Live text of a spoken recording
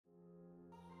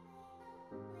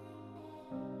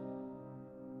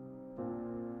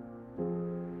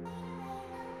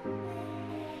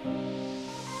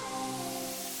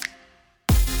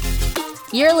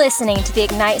You're listening to the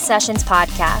Ignite Sessions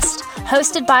podcast,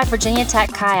 hosted by Virginia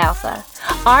Tech Chi Alpha.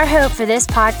 Our hope for this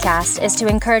podcast is to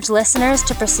encourage listeners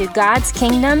to pursue God's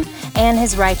kingdom and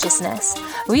His righteousness.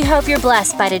 We hope you're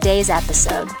blessed by today's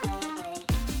episode.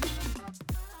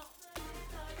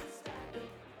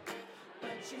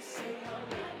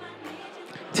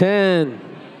 Ten,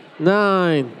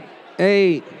 9,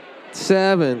 8,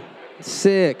 7,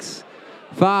 6,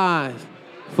 5,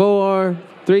 4,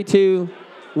 3, 2,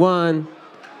 1.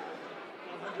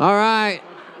 All right.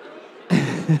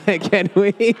 Can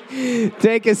we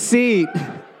take a seat?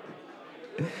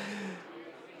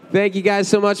 Thank you guys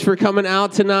so much for coming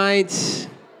out tonight.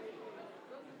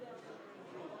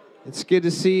 It's good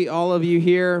to see all of you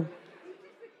here.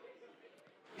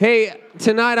 Hey,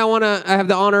 tonight I have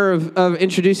the honor of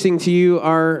introducing to you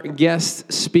our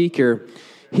guest speaker.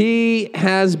 He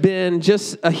has been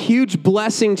just a huge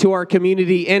blessing to our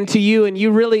community and to you, and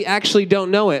you really actually don't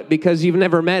know it because you've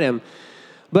never met him.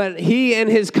 But he and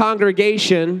his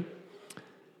congregation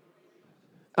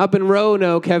up in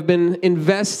Roanoke have been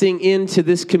investing into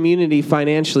this community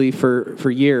financially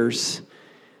for years.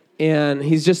 And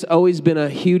he's just always been a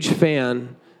huge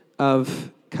fan of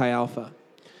Chi Alpha.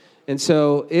 And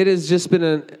so it has just been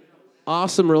an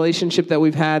awesome relationship that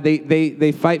we've had.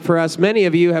 They fight for us. Many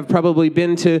of you have probably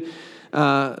been to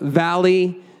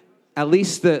Valley, at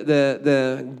least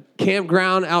the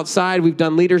campground outside. We've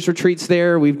done leaders retreats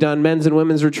there. We've done men's and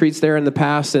women's retreats there in the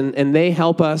past, and they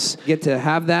help us get to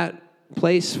have that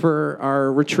place for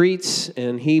our retreats.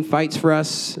 And he fights for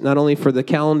us, not only for the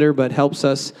calendar, but helps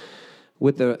us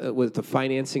with the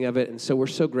financing of it. And so we're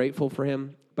so grateful for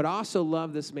him. But I also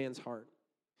love this man's heart.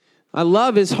 I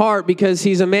love his heart because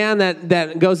he's a man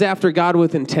that goes after God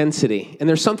with intensity. And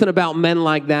there's something about men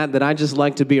like that I just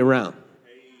like to be around.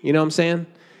 You know what I'm saying?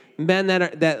 Men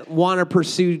that want to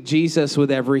pursue Jesus with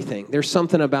everything. There's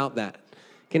something about that.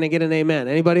 Can I get an amen?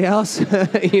 Anybody else? You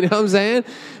know what I'm saying?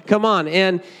 Come on.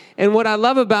 And what I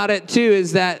love about it too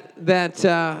is that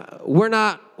we're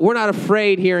not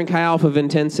afraid here in Chi Alpha of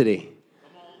intensity.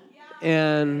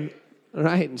 And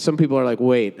right? And some people are like,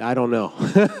 wait, I don't know.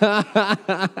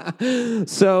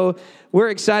 So we're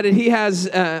excited. He has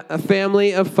a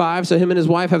family of 5. So him and his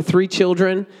wife have 3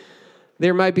 children.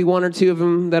 There might be 1 or 2 of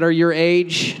them that are your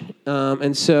age.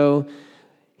 And so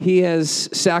he has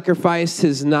sacrificed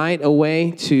his night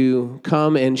away to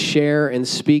come and share and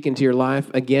speak into your life,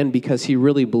 again, because he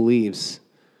really believes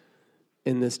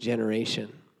in this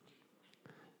generation,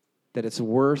 that it's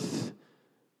worth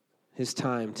his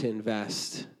time to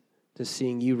invest to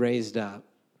seeing you raised up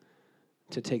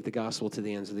to take the gospel to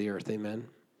the ends of the earth. Amen.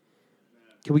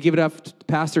 Can we give it up to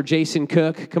Pastor Jason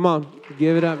Cook? Come on,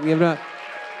 give it up, give it up.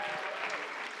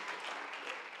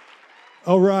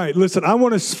 All right, listen, I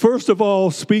want to first of all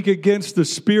speak against the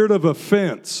spirit of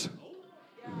offense.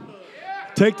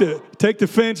 Take the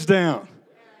fence down.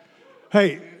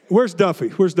 Hey, where's Duffy?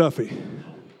 Where's Duffy?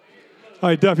 All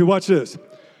right, Duffy, watch this.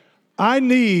 I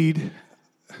need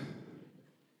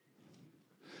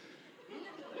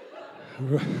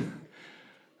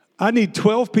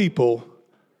 12 people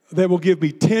that will give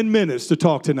me 10 minutes to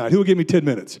talk tonight. Who will give me 10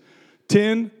 minutes?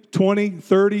 10, 20,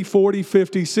 30, 40,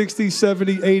 50, 60,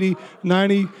 70, 80,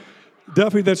 90.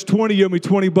 Duffy, that's 20. You owe me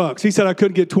 $20. He said I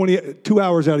couldn't get 2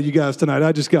 hours out of you guys tonight.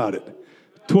 I just got it.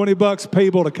 $20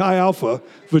 payable to Chi Alpha,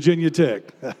 Virginia Tech.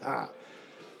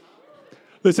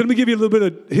 Listen, let me give you a little bit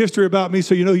of history about me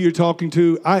so you know who you're talking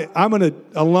to. I'm an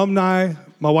alumni.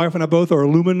 My wife and I both are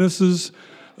alumnuses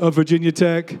of Virginia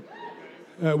Tech.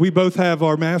 We both have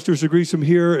our master's degrees from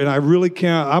here, and I really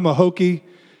can't. I'm a Hokie.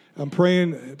 I'm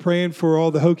praying for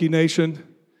all the Hokie Nation.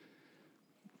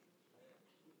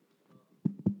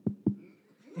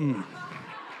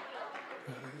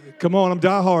 Come on, I'm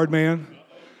diehard, man.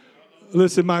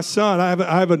 Listen, my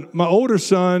son, my older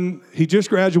son. He just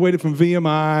graduated from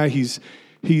VMI.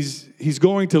 He's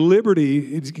going to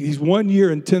Liberty. He's 1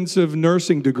 year intensive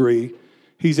nursing degree.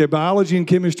 He's a biology and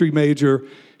chemistry major.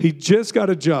 He just got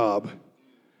a job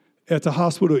at the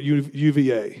hospital at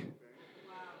UVA.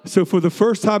 So for the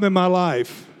first time in my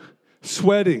life,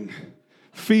 sweating,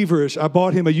 feverish, I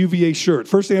bought him a UVA shirt.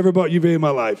 First thing I ever bought UVA in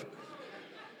my life.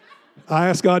 I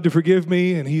asked God to forgive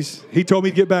me, and he told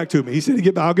me to get back to me. He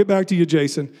said, I'll get back to you,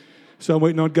 Jason. So I'm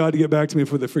waiting on God to get back to me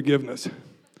for the forgiveness.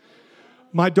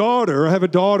 I have a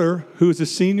daughter who is a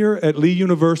senior at Lee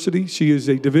University. She is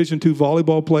a Division II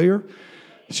volleyball player.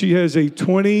 She has a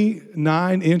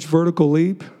 29-inch vertical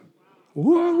leap.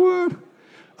 What?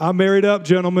 I'm married up,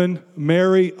 gentlemen.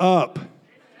 Marry up.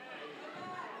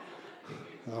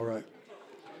 All right.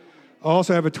 I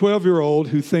also have a 12-year-old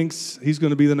who thinks he's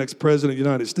going to be the next president of the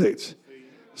United States.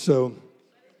 So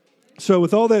So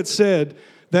with all that said,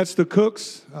 that's the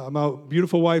Cooks. My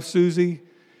beautiful wife, Susie,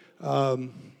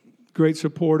 great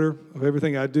supporter of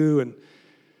everything I do. And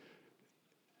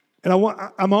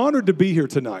I'm honored to be here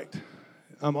tonight.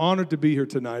 I'm honored to be here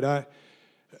tonight.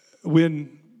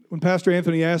 When Pastor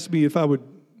Anthony asked me if I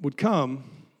would come,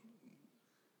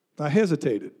 I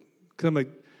hesitated. 'Cause I'm like,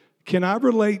 can I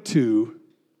relate to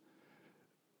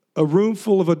a room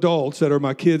full of adults that are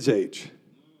my kids' age?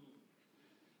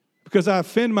 Because I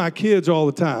offend my kids all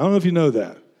the time. I don't know if you know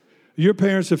that. Your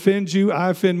parents offend you. I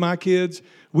offend my kids.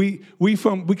 We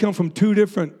come from two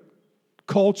different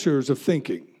cultures of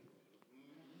thinking.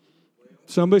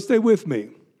 Somebody stay with me.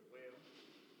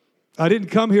 I didn't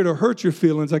come here to hurt your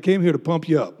feelings. I came here to pump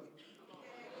you up.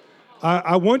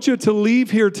 I want you to leave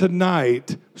here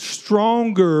tonight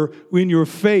stronger in your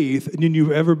faith than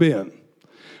you've ever been.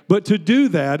 But to do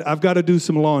that, I've got to do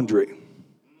some laundry.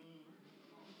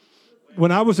 When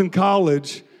I was in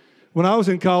college,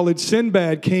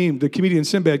 the comedian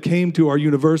Sinbad came to our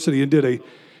university and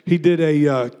did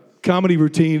a comedy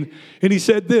routine, and he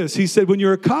said this. He said, when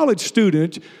you're a college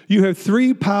student, you have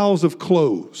 3 piles of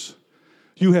clothes.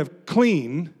 You have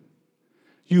clean,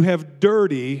 you have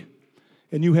dirty,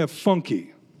 and you have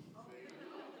funky.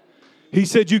 He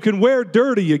said, you can wear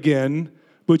dirty again,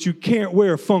 but you can't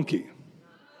wear funky.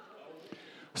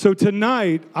 So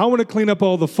tonight, I want to clean up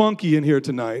all the funky in here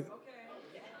tonight.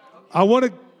 I want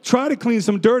to try to clean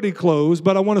some dirty clothes,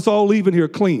 but I want us all leaving here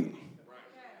clean.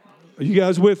 Are you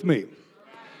guys with me?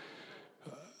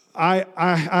 I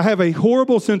have a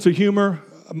horrible sense of humor.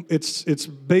 It's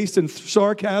based in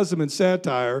sarcasm and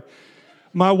satire.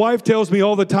 My wife tells me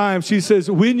all the time, she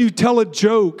says, when you tell a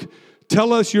joke,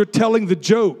 tell us you're telling the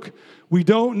joke. We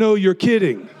don't know you're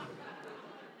kidding.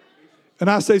 And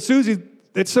I say, Susie,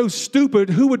 it's so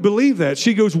stupid. Who would believe that?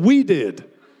 She goes, we did.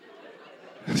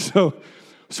 So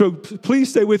please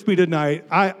stay with me tonight.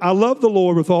 I love the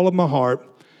Lord with all of my heart.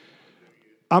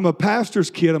 I'm a pastor's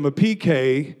kid. I'm a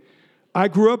PK. I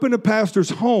grew up in a pastor's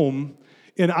home,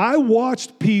 and I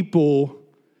watched people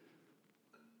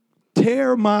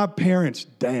tear my parents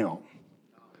down.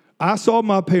 I saw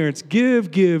my parents give.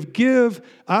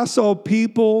 I saw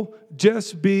people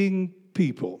just being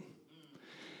people.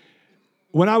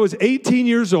 When I was 18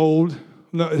 years old,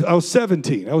 no, I was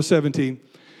 17. I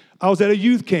was at a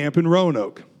youth camp in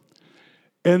Roanoke.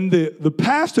 And the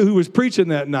pastor who was preaching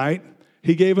that night,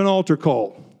 he gave an altar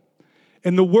call.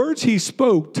 And the words he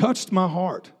spoke touched my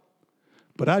heart.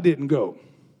 But I didn't go.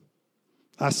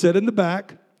 I sat in the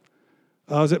back.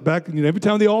 I was back, every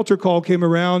time the altar call came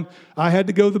around, I had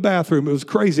to go to the bathroom. It was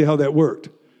crazy how that worked.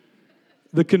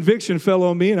 The conviction fell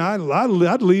on me, and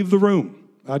I'd leave the room.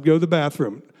 I'd go to the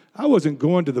bathroom. I wasn't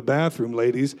going to the bathroom,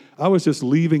 ladies. I was just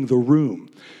leaving the room.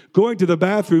 Going to the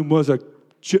bathroom was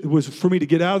for me to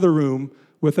get out of the room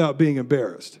without being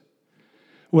embarrassed.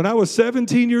 When I was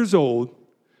 17 years old,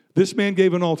 this man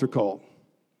gave an altar call,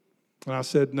 and I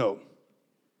said no.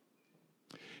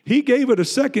 He gave it a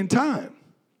second time.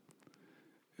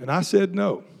 And I said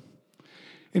no.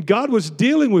 And God was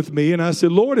dealing with me, and I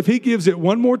said, Lord, if he gives it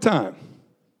one more time,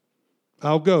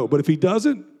 I'll go. But if he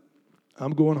doesn't,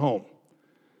 I'm going home.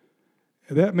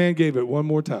 And that man gave it one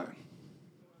more time.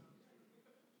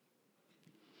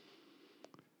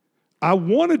 I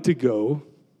wanted to go,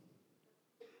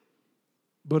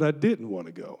 but I didn't want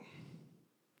to go.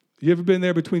 You ever been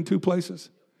there between two places?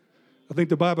 I think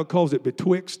the Bible calls it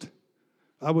betwixt.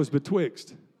 I was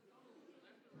betwixt.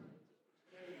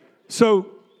 So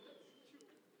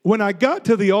when I got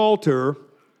to the altar,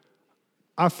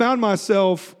 I found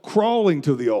myself crawling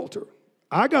to the altar.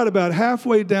 I got about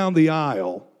halfway down the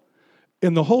aisle,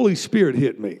 and the Holy Spirit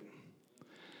hit me.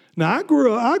 Now, I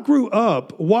grew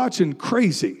up watching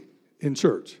Crazy in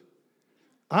church.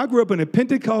 I grew up in a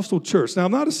Pentecostal church. Now,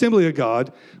 I'm not Assembly of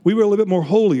God. We were a little bit more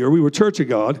holier. We were Church of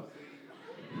God.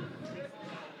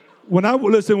 When I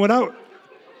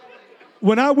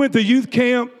went to youth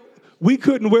camp, we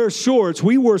couldn't wear shorts.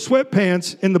 We wore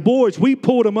sweatpants, and the boys, we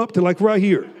pulled them up to like right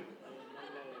here.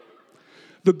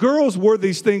 The girls wore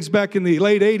these things back in the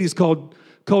late 80s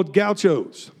called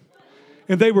gauchos.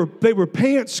 And they were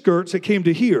pants skirts that came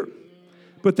to here,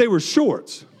 but they were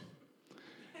shorts.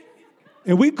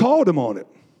 And we called them on it.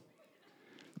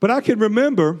 But I can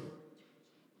remember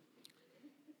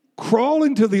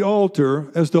crawling to the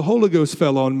altar as the Holy Ghost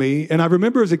fell on me. And I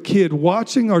remember as a kid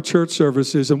watching our church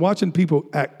services and watching people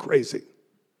act crazy.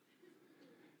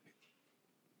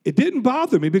 It didn't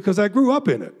bother me because I grew up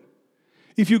in it.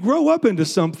 If you grow up into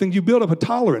something, you build up a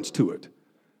tolerance to it.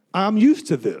 I'm used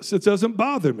to this. It doesn't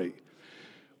bother me.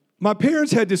 My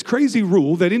parents had this crazy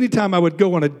rule that anytime I would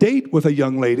go on a date with a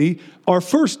young lady, our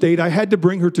first date, I had to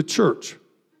bring her to church.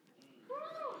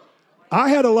 I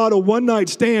had a lot of one-night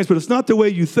stands, but it's not the way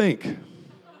you think.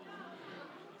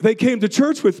 They came to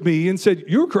church with me and said,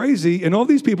 you're crazy, and all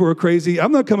these people are crazy.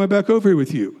 I'm not coming back over here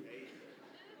with you.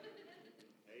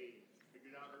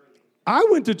 I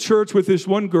went to church with this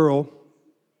one girl,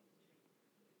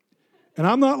 and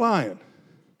I'm not lying.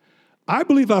 I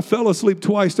believe I fell asleep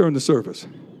twice during the service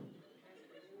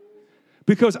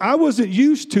because I wasn't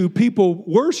used to people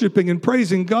worshiping and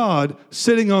praising God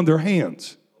sitting on their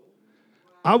hands.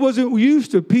 I wasn't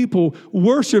used to people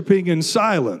worshiping in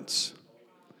silence.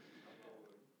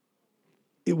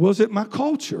 It wasn't my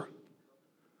culture.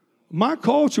 My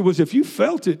culture was if you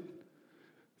felt it,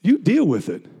 you deal with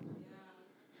it.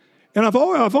 And I've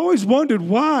always wondered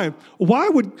why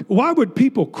would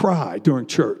people cry during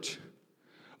church?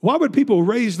 Why would people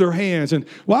raise their hands? And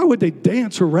why would they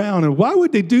dance around? And why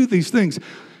would they do these things?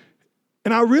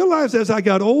 And I realized as I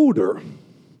got older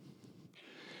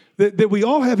that we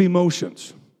all have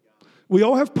emotions. We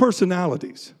all have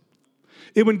personalities.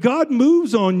 And when God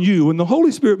moves on you, when the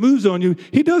Holy Spirit moves on you,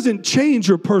 He doesn't change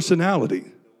your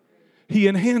personality. He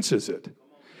enhances it.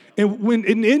 And when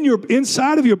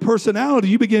inside of your personality,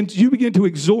 you begin to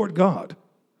exhort God.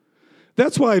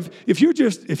 That's why if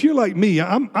you're like me,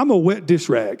 I'm a wet dish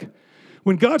rag.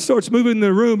 When God starts moving in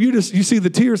the room, you see the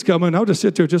tears coming. I'll just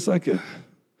sit there just like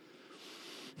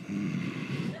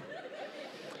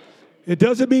It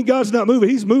doesn't mean God's not moving.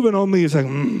 He's moving on me. It's like,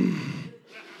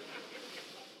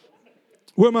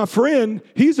 Where my friend,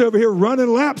 he's over here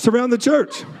running laps around the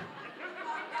church.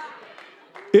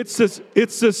 It's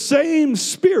the same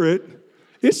spirit.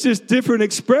 It's just different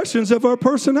expressions of our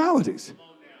personalities.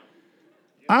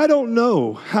 I don't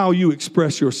know how you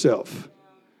express yourself.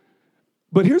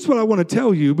 But here's what I want to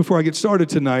tell you before I get started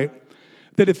tonight,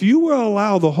 that if you will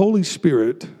allow the Holy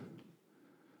Spirit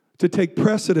to take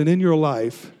precedent in your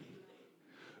life,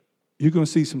 you're going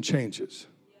to see some changes.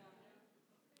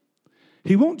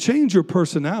 He won't change your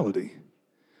personality,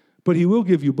 but He will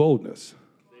give you boldness.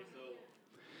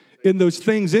 And those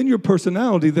things in your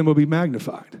personality then will be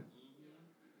magnified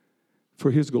for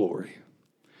His glory.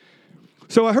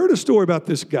 So I heard a story about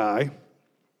this guy.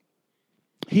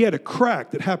 He had a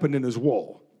crack that happened in his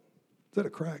wall. Is that a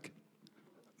crack?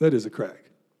 That is a crack.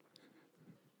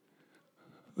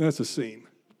 That's a seam.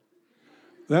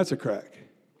 That's a crack.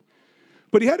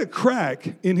 But he had a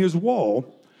crack in his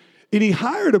wall, and he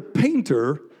hired a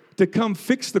painter to come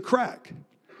fix the crack.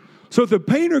 So the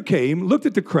painter came, looked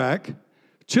at the crack,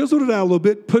 chiseled it out a little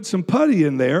bit, put some putty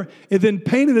in there, and then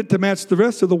painted it to match the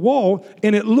rest of the wall,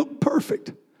 and it looked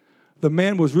perfect. The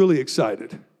man was really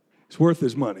excited. It's worth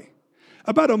his money.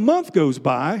 About a month goes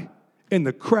by, and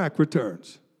the crack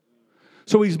returns.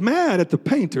 So he's mad at the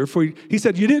painter he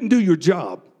said, you didn't do your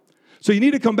job. So you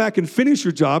need to come back and finish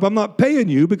your job. I'm not paying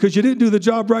you because you didn't do the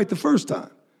job right the first time.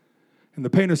 And the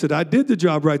painter said, I did the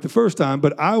job right the first time,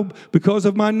 but because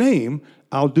of my name,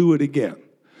 I'll do it again.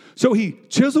 So he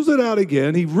chisels it out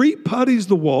again. He re-putties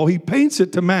the wall. He paints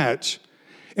it to match.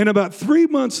 And about 3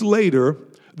 months later,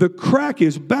 the crack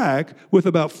is back with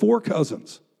about 4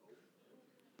 cousins.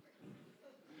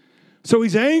 So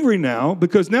he's angry now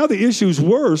because now the issue's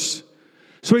worse.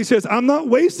 So he says, I'm not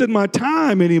wasting my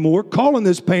time anymore calling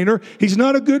this painter. He's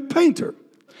not a good painter.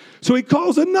 So he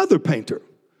calls another painter.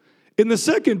 And the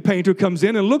second painter comes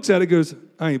in and looks at it and goes,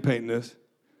 I ain't painting this.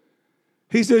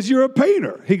 He says, you're a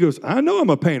painter. He goes, I know I'm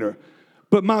a painter,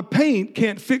 but my paint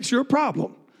can't fix your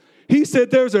problem. He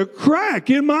said, there's a crack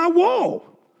in my wall.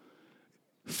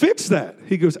 Fix that.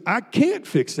 He goes, I can't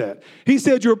fix that. He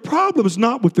said, your problem is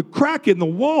not with the crack in the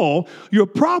wall. Your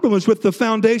problem is with the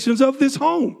foundations of this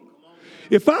home.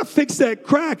 If I fix that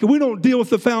crack and we don't deal with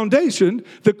the foundation,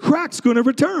 the crack's going to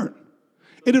return.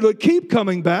 And it'll keep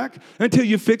coming back until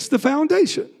you fix the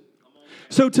foundation.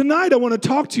 So tonight I want to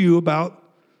talk to you about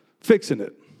fixing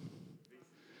it.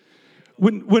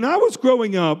 When I was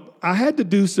growing up, I had to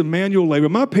do some manual labor.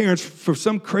 My parents, for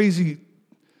some crazy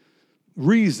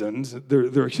reasons,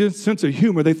 their sense of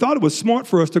humor, they thought it was smart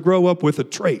for us to grow up with a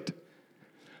trait.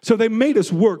 So they made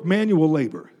us work manual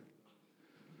labor.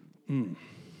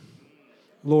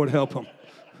 Lord help them.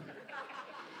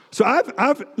 So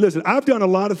I've done a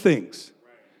lot of things.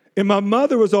 And my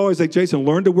mother was always like, Jason,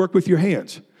 learn to work with your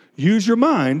hands. Use your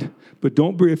mind, but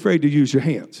don't be afraid to use your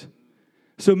hands.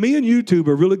 So me and YouTube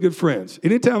are really good friends.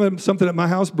 Anytime something at my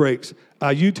house breaks,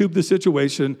 I YouTube the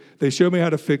situation. They show me how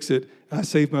to fix it. I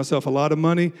save myself a lot of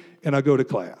money, and I go to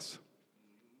class.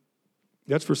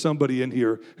 That's for somebody in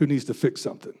here who needs to fix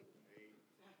something.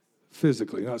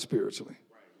 Physically, not spiritually.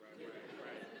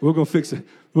 We're going to fix it.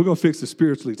 We're going to fix it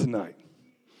spiritually tonight.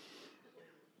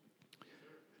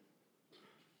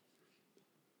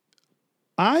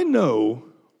 I know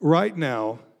right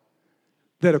now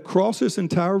that across this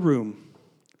entire room,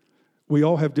 we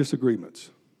all have disagreements.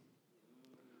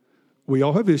 We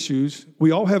all have issues.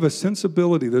 We all have a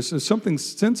sensibility. There's something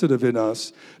sensitive in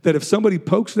us that if somebody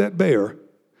pokes that bear,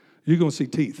 you're going to see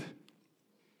teeth.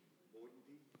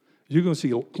 You're going to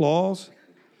see claws.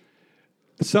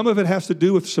 Some of it has to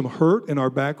do with some hurt in our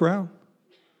background.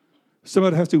 Some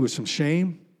of it has to do with some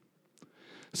shame.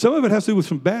 Some of it has to do with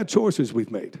some bad choices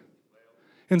we've made.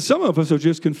 And some of us are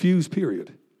just confused,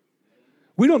 period.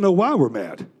 We don't know why we're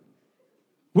mad.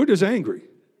 We're just angry.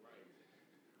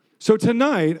 So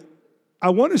tonight, I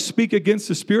want to speak against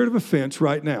the spirit of offense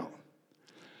right now.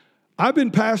 I've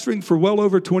been pastoring for well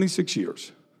over 26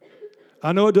 years.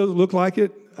 I know it doesn't look like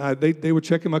it. They were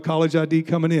checking my college ID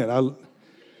coming in.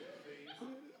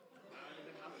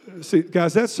 See,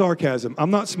 guys, that's sarcasm.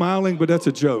 I'm not smiling, but that's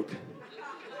a joke.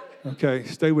 Okay,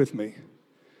 stay with me.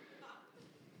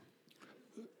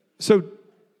 So,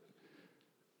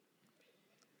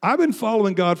 I've been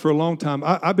following God for a long time.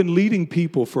 I've been leading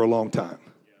people for a long time.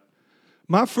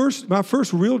 My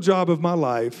first real job of my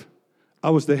life, I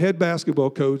was the head basketball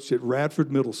coach at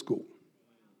Radford Middle School.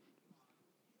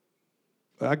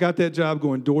 I got that job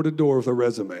going door to door with a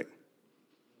resume.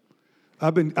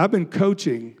 I've been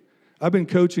coaching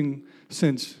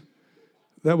since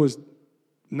that was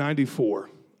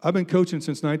 94. I've been coaching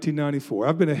since 1994.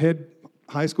 I've been a head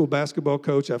high school basketball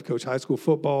coach. I've coached high school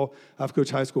football. I've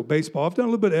coached high school baseball. I've done a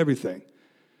little bit of everything.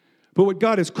 But what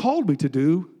God has called me to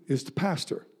do is to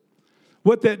pastor.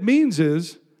 What that means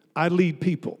is I lead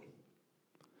people.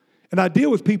 And I deal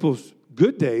with people's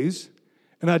good days,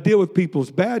 and I deal with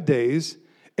people's bad days,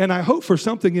 and I hope for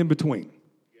something in between.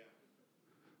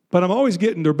 But I'm always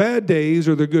getting their bad days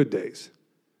or their good days.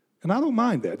 And I don't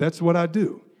mind that. That's what I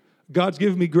do. God's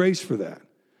given me grace for that.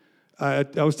 I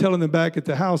was telling them back at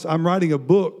the house, I'm writing a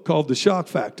book called The Shock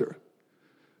Factor,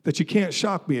 that you can't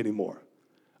shock me anymore.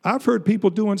 I've heard people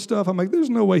doing stuff. I'm like,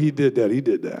 there's no way he did that. He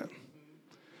did that.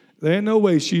 There ain't no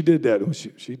way she did that. Oh,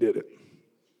 she did it.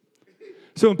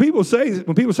 So when people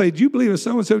say, do you believe that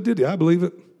so-and-so did it? I believe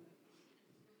it.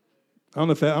 I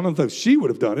don't know if she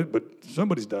would have done it, but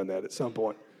somebody's done that at some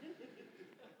point.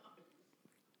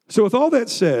 So with all that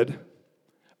said,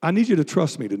 I need you to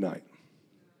trust me tonight.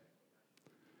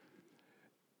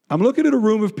 I'm looking at a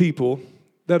room of people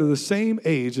that are the same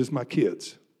age as my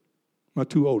kids, my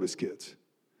two oldest kids.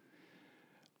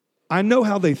 I know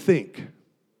how they think.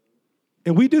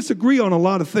 And we disagree on a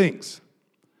lot of things.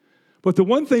 But the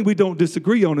one thing we don't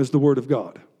disagree on is the Word of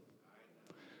God.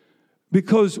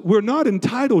 Because we're not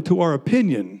entitled to our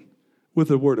opinion with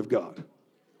the Word of God.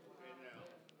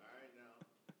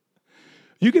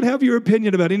 You can have your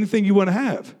opinion about anything you want to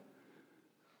have.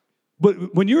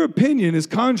 But when your opinion is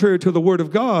contrary to the Word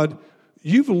of God,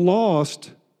 you've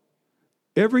lost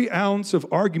every ounce of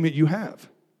argument you have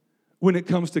when it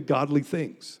comes to godly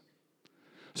things.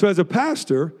 So as a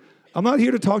pastor, I'm not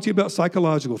here to talk to you about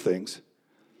psychological things.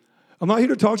 I'm not here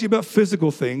to talk to you about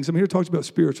physical things. I'm here to talk to you about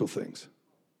spiritual things.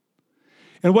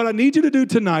 And what I need you to do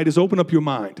tonight is open up your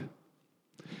mind.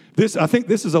 I think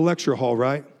this is a lecture hall,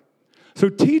 right? So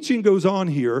teaching goes on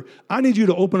here. I need you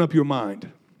to open up your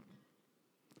mind.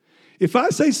 If I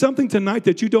say something tonight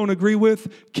that you don't agree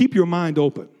with, keep your mind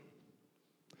open.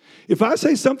 If I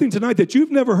say something tonight that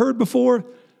you've never heard before,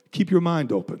 keep your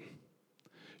mind open.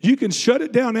 You can shut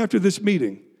it down after this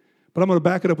meeting, but I'm going to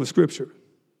back it up with Scripture.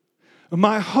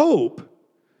 My hope,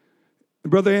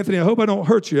 Brother Anthony, I hope I don't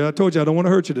hurt you. I told you I don't want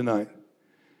to hurt you tonight.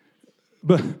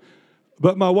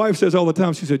 But my wife says all the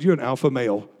time, she said, you're an alpha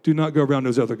male. Do not go around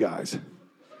those other guys.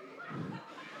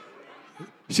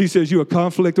 She says, you're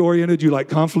conflict-oriented. You like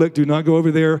conflict. Do not go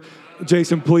over there.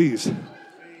 Jason, please.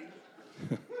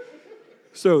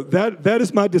 So that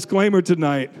is my disclaimer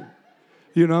tonight.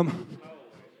 You know,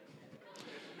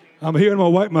 I'm here and I'm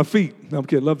going to wipe my feet. No, I'm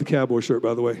kidding. Love the cowboy shirt,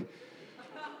 by the way.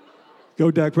 Go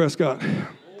Dak Prescott.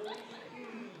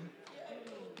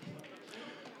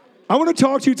 I want to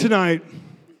talk to you tonight.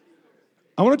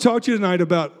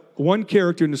 About one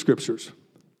character in the Scriptures.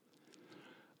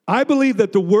 I believe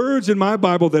that the words in my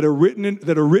Bible that are written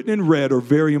in red are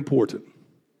very important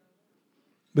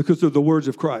because they're the words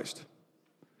of Christ.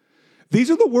 These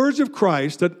are the words of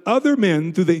Christ that other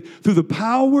men, through the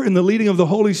power and the leading of the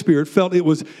Holy Spirit, felt it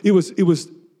was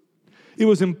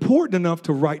important enough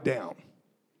to write down.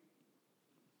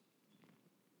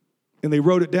 And they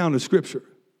wrote it down in Scripture.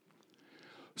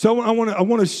 So I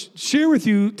want to share with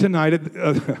you tonight.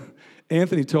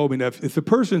 Anthony told me that if the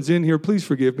person's in here, please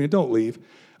forgive me and don't leave.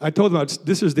 I told them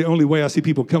this is the only way I see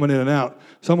people coming in and out.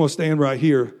 So I'm going to stand right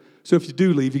here. So if you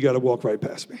do leave, you got to walk right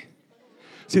past me.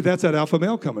 See, that's that alpha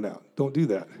male coming out. Don't do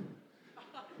that.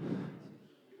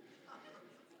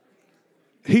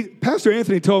 Pastor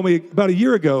Anthony told me about a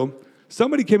year ago,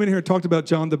 somebody came in here and talked about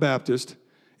John the Baptist,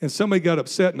 and somebody got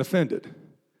upset and offended.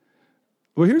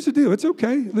 Well, here's the deal. It's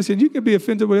okay. Listen, you can be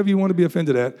offended whatever you want to be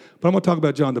offended at, but I'm going to talk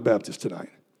about John the Baptist tonight.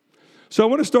 So I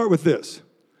want to start with this.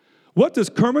 What does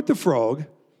Kermit the Frog,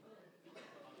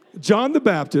 John the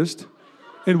Baptist,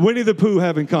 and Winnie the Pooh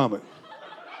have in common?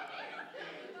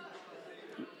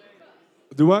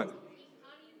 Do what?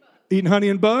 Eating honey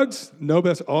and bugs? No,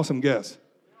 that's an awesome guess.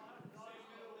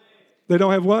 They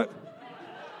don't have what?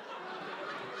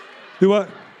 Do what?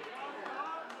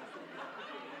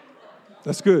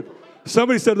 That's good.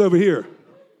 Somebody said it over here.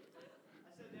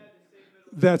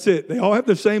 That's it. They all have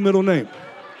the same middle name.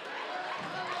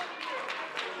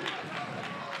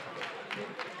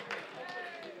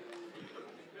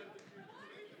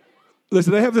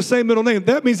 Listen, they have the same middle name.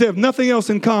 That means they have nothing else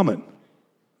in common.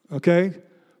 Okay?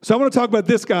 So I want to talk about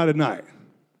this guy tonight,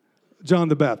 John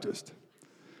the Baptist.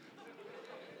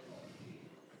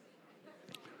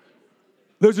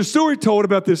 There's a story told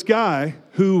about this guy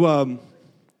who,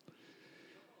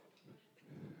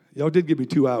 y'all did give me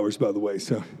 2 hours, by the way,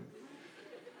 so.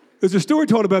 There's a story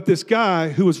told about this guy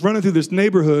who was running through this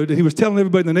neighborhood, and he was telling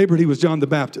everybody in the neighborhood he was John the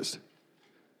Baptist.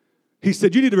 He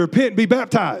said, you need to repent and be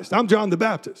baptized. I'm John the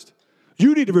Baptist.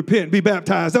 You need to repent and be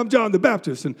baptized. I'm John the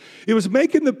Baptist. And it was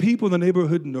making the people in the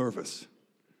neighborhood nervous.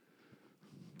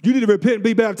 You need to repent and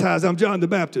be baptized. I'm John the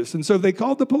Baptist. And so they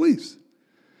called the police.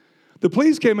 The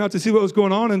police came out to see what was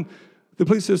going on, and the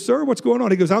police says, sir, what's going on?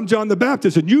 He goes, I'm John the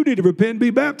Baptist, and you need to repent and be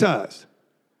baptized.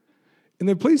 And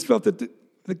the police felt that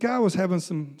the guy was having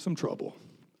some trouble.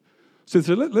 So they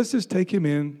said, let's just take him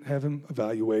in, have him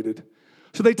evaluated.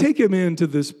 So they take him into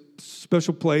this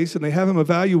special place, and they have him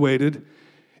evaluated,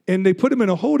 and they put him in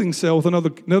a holding cell with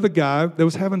another guy that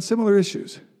was having similar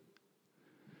issues.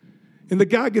 And the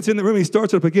guy gets in the room, he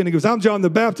starts it up again. He goes, I'm John the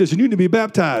Baptist, and you need to be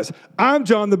baptized. I'm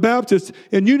John the Baptist,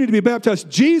 and you need to be baptized.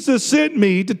 Jesus sent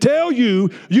me to tell you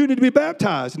you need to be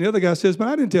baptized. And the other guy says, but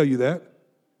I didn't tell you that.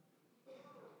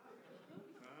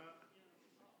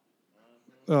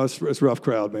 Oh, it's a rough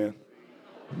crowd, man.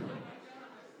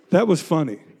 That was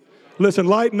funny. Listen,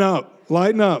 lighten up.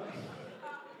 Lighten up.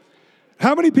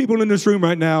 How many people in this room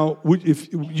right now,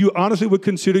 if you honestly would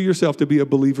consider yourself to be a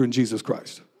believer in Jesus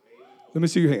Christ? Let me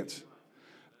see your hands.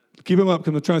 Keep them up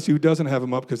because I'm trying to see who doesn't have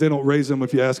them up because they don't raise them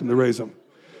if you ask them to raise them.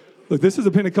 Look, this is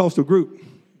a Pentecostal group.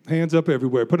 Hands up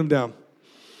everywhere. Put them down.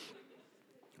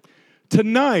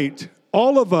 Tonight,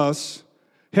 all of us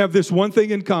have this one thing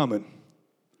in common.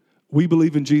 We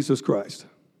believe in Jesus Christ.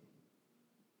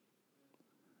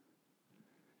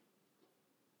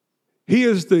 He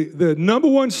is the number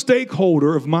one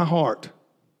stakeholder of my heart.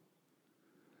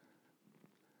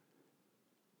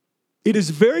 It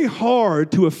is very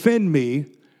hard to offend me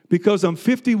because I'm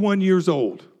 51 years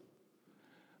old.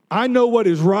 I know what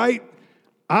is right.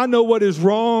 I know what is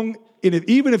wrong. And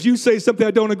even if you say something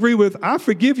I don't agree with, I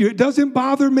forgive you. It doesn't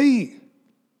bother me.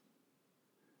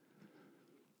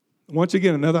 Once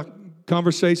again, another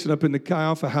conversation up in the Chi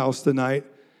Alpha house tonight.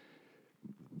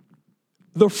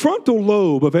 The frontal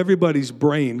lobe of everybody's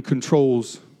brain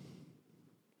controls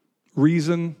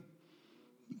reason,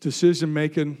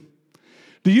 decision-making.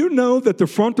 Do you know that the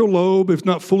frontal lobe is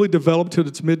not fully developed till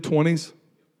its mid-20s?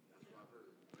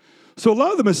 So a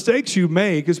lot of the mistakes you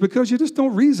make is because you just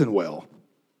don't reason well.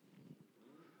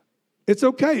 It's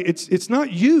okay. It's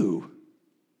not you.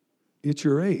 It's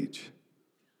your age.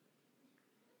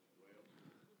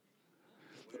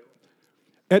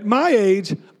 At my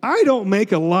age, I don't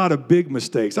make a lot of big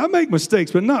mistakes. I make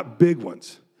mistakes, but not big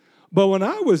ones. But when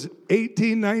I was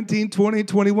 18, 19, 20,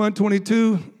 21,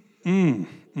 22,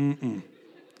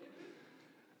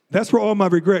 that's where all my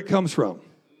regret comes from.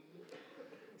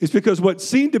 It's because what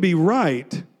seemed to be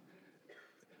right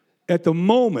at the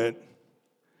moment,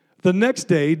 the next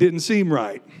day didn't seem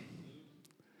right.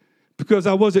 Because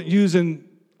I wasn't using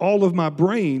all of my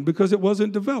brain because it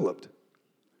wasn't developed.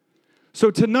 So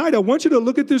tonight, I want you to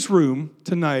look at this room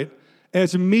tonight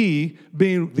as me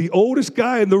being the oldest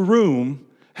guy in the room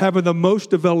having the most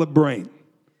developed brain.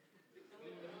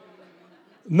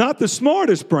 Not the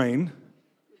smartest brain,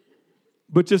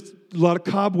 but just a lot of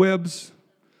cobwebs,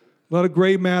 a lot of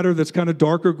gray matter that's kind of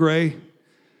darker gray.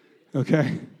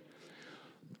 Okay?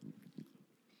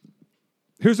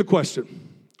 Here's a question.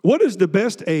 What is the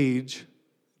best age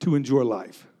to enjoy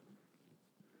life?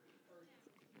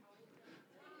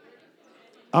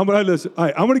 I'm going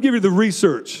to give you the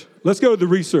research. Let's go to the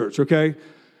research, okay?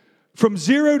 From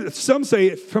some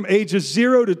say from ages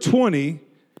 0 to 20,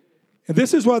 and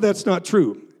this is why that's not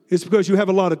true. It's because you have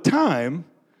a lot of time,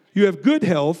 you have good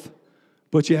health,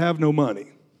 but you have no money.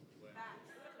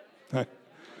 Right.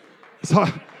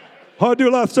 Hard to do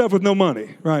a lot of stuff with no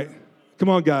money, right? Come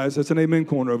on, guys. That's an amen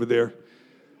corner over there.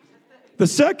 The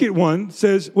second one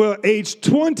says, well, age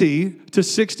 20 to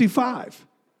 65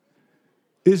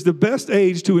 is the best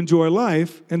age to enjoy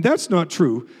life. And that's not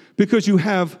true because you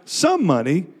have some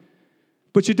money,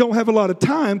 but you don't have a lot of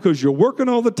time because you're working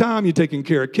all the time. You're taking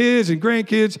care of kids and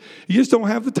grandkids. You just don't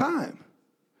have the time.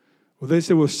 Well, they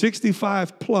said, well,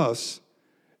 65 plus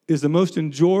is the most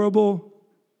enjoyable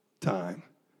time.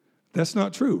 That's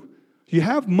not true. You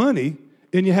have money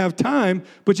and you have time,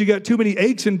 but you got too many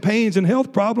aches and pains and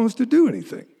health problems to do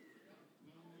anything.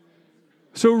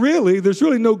 So really, there's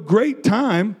really no great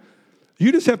time.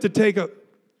 You just have to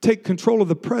take control of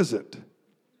the present.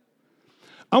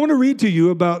 I want to read to you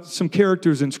about some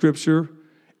characters in Scripture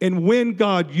and when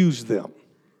God used them.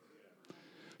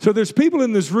 So there's people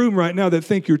in this room right now that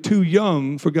think you're too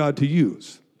young for God to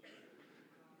use.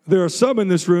 There are some in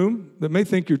this room that may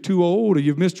think you're too old or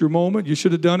you've missed your moment. You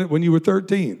should have done it when you were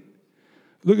 13.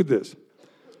 Look at this.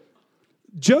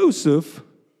 Joseph,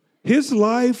 his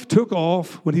life took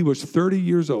off when he was 30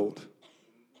 years old.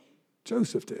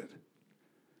 Joseph did.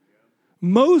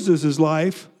 Moses'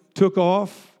 life took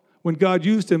off when God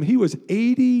used him. He was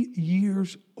 80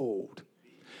 years old.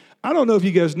 I don't know if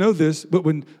you guys know this, but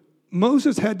when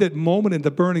Moses had that moment in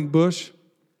the burning bush,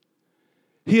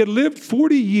 he had lived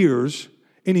 40 years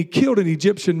and he killed an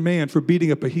Egyptian man for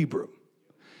beating up a Hebrew.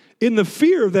 In the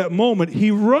fear of that moment, he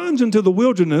runs into the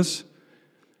wilderness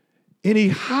and he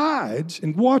hides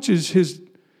and watches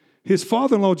his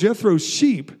father-in-law Jethro's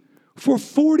sheep for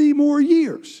 40 more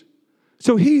years.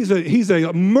 So he's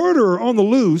a murderer on the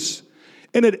loose,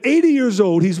 and at 80 years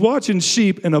old, he's watching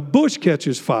sheep and a bush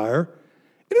catches fire.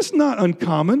 And it's not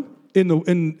uncommon in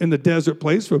the desert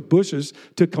place for bushes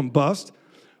to combust.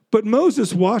 But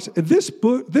Moses watched, and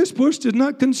this bush did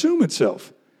not consume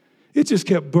itself. It just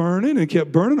kept burning and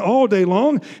kept burning all day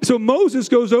long. So Moses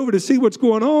goes over to see what's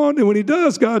going on, and when he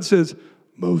does, God says,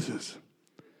 Moses.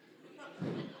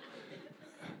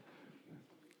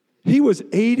 He was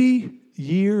 80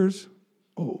 years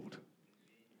old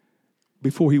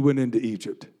before he went into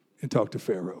Egypt and talked to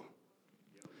Pharaoh.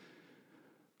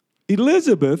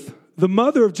 Elizabeth, the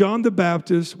mother of John the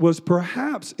Baptist, was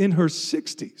perhaps in her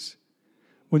 60s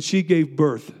when she gave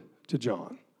birth to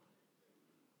John.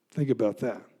 Think about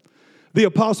that. The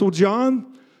Apostle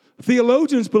John,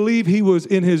 theologians believe he was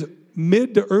in his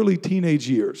mid to early teenage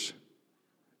years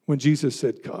when Jesus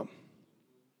said, come.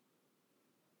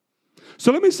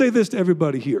 So let me say this to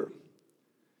everybody here.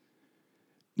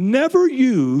 Never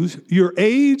use your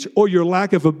age or your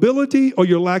lack of ability or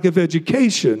your lack of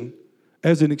education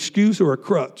as an excuse or a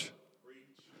crutch.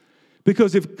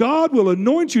 Because if God will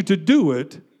anoint you to do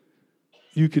it,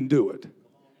 you can do it.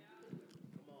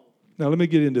 Now let me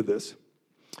get into this.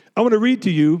 I want to read to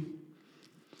you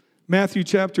Matthew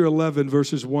chapter 11,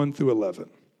 verses 1 through 11.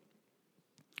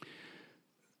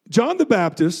 John the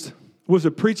Baptist was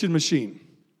a preaching machine.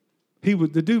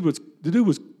 The dude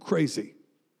was crazy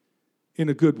in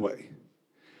a good way.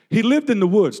 He lived in the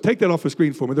woods. Take that off the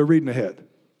screen for me. They're reading ahead.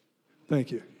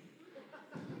 Thank you.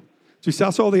 I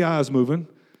saw the eyes moving.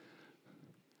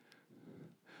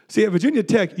 See, at Virginia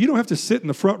Tech, you don't have to sit in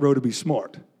the front row to be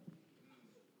smart.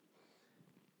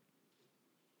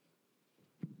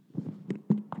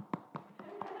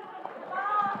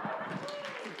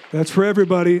 That's for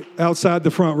everybody outside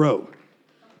the front row.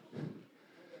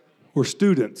 We're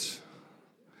students.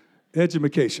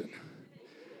 Education.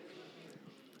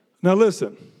 Now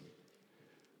listen.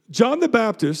 John the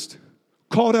Baptist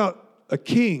called out a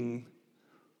king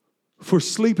for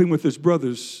sleeping with his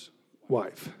brother's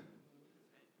wife.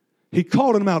 He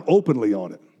called him out openly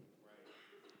on it.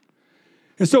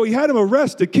 And so he had him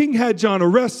arrested. The king had John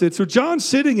arrested. So John's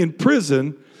sitting in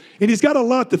prison, and he's got a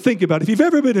lot to think about. If you've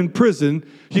ever been in prison,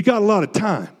 you got a lot of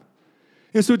time.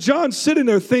 And so John's sitting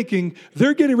there thinking,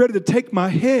 they're getting ready to take my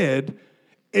head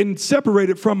and separate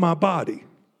it from my body.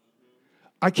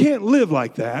 I can't live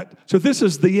like that, so this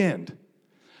is the end.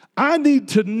 I need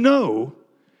to know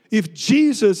if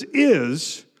Jesus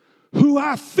is who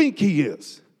I think he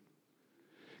is.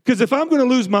 Because if I'm going to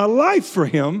lose my life for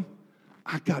him,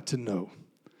 I got to know.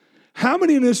 How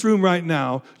many in this room right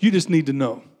now, you just need to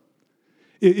know?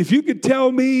 If you could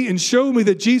tell me and show me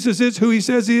that Jesus is who he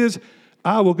says he is,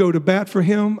 I will go to bat for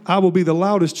him. I will be the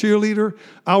loudest cheerleader.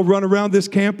 I'll run around this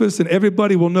campus and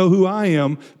everybody will know who I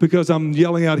am because I'm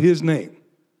yelling out his name.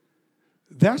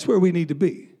 That's where we need to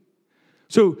be.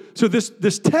 So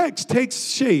this text takes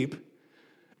shape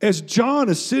as John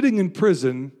is sitting in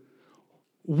prison,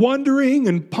 wondering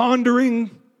and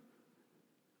pondering,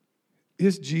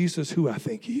 is Jesus who I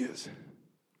think he is?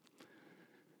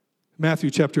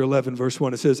 Matthew chapter 11, verse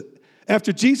 1, it says,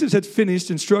 After Jesus had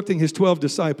finished instructing his 12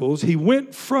 disciples, he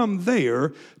went from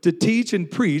there to teach and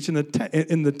preach in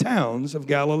the towns of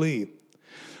Galilee.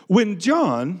 When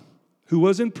John, who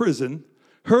was in prison,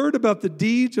 heard about the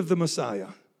deeds of the Messiah,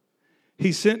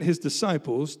 he sent his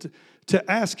disciples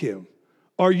to ask him,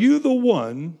 "Are you the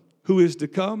one who is to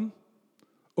come,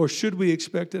 or should we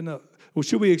expect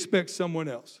someone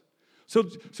else?" So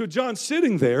John's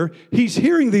sitting there, he's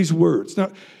hearing these words.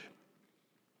 Now,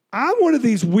 I'm one of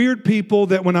these weird people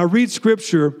that when I read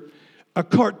scripture, a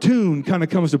cartoon kind of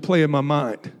comes to play in my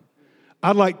mind.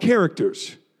 I like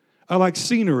characters. I like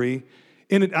scenery.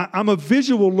 And I'm a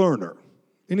visual learner.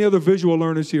 Any other visual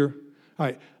learners here? All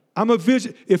right.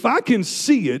 If I can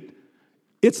see it,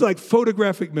 it's like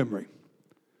photographic memory.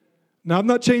 Now, I've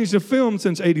not changed the film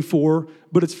since '84,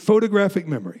 but it's photographic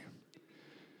memory.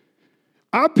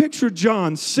 I picture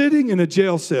John sitting in a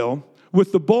jail cell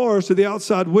with the bars to the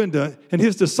outside window and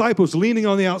his disciples leaning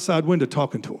on the outside window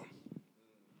talking to him.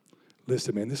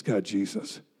 Listen, man, this guy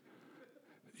Jesus,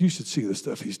 you should see the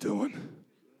stuff he's doing.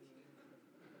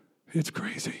 It's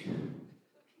crazy.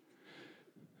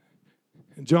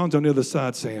 And John's on the other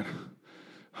side saying,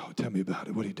 "Oh, tell me about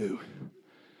it. What'd he do?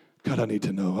 God, I need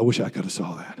to know. I wish I could have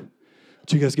saw that."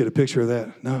 Did you guys get a picture of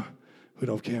that? No? We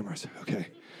don't have cameras. Okay.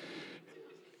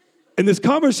 And this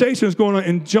conversation is going on,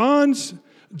 and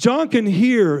John can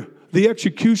hear the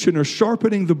executioner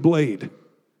sharpening the blade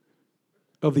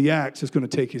of the axe that's going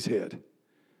to take his head.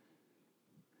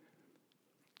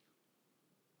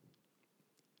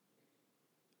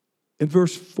 In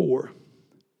verse 4,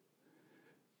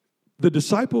 the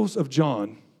disciples of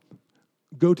John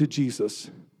go to Jesus,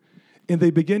 and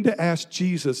they begin to ask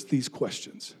Jesus these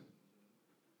questions.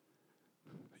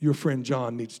 Your friend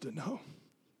John needs to know.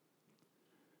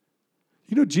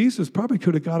 You know, Jesus probably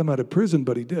could have got him out of prison,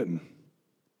 but he didn't.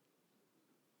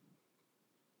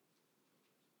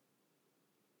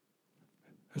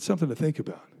 That's something to think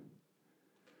about.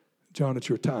 John, it's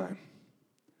your time.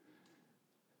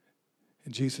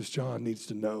 And John needs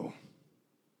to know,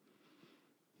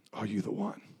 are you the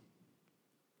one?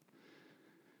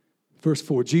 Verse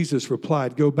 4, Jesus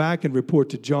replied, "Go back and report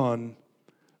to John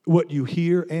what you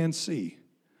hear and see.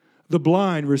 The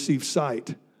blind receive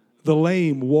sight, the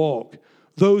lame walk,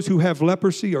 those who have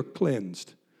leprosy are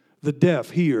cleansed, the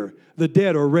deaf hear, the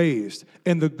dead are raised,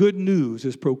 and the good news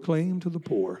is proclaimed to the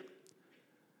poor.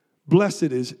 Blessed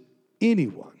is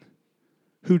anyone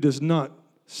who does not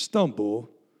stumble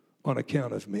on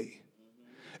account of me."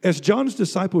 As John's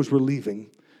disciples were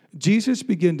leaving, Jesus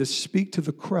began to speak to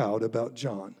the crowd about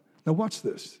John. Now watch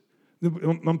this.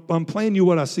 I'm playing you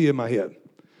what I see in my head.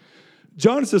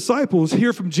 John's disciples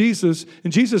hear from Jesus,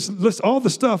 and Jesus lists all the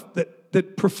stuff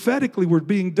that prophetically were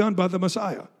being done by the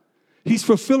Messiah. He's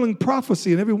fulfilling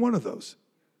prophecy in every one of those.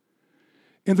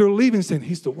 And they're leaving saying,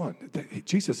 he's the one.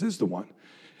 Jesus is the one.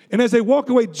 And as they walk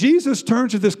away, Jesus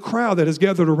turns to this crowd that has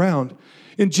gathered around,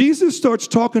 and Jesus starts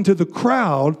talking to the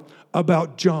crowd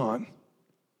about John.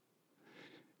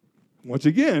 Once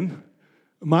again,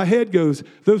 my head goes,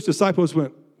 those disciples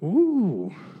went,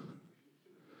 "Ooh,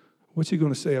 what's he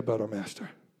going to say about our master?"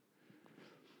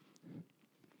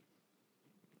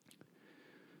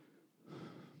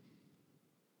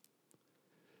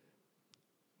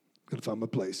 I'm going to find my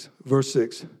place. Verse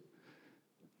 6.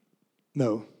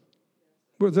 No.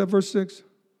 Was that verse 6?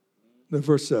 No,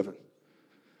 verse 7.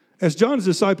 As John's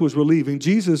disciples were leaving,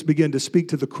 Jesus began to speak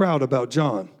to the crowd about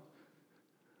John.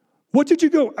 "What did you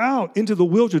go out into the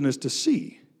wilderness to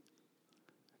see?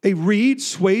 A reed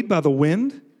swayed by the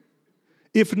wind?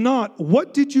 If not,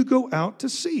 what did you go out to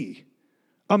see?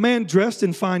 A man dressed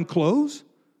in fine clothes?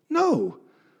 No.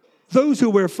 Those who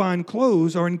wear fine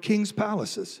clothes are in king's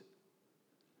palaces.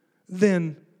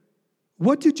 Then,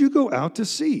 what did you go out to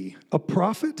see? A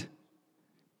prophet?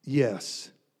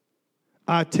 Yes.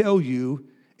 I tell you,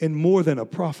 and more than a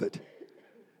prophet,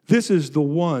 this is the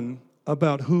one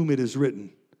about whom it is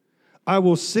written, I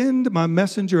will send my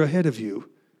messenger ahead of you,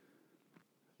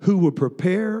 who will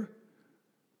prepare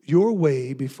your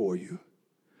way before you.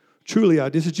 Truly,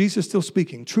 this is Jesus still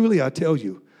speaking. Truly, I tell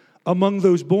you, among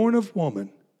those born of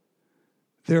woman,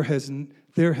 there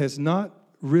has not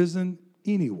risen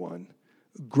anyone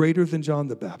greater than John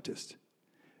the Baptist.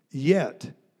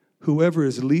 Yet, whoever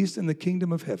is least in the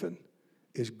kingdom of heaven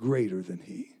is greater than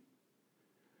he.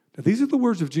 Now, these are the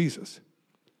words of Jesus.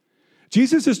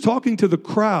 Jesus is talking to the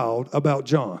crowd about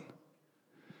John.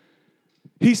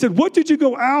 He said, what did you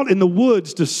go out in the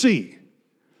woods to see?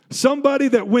 Somebody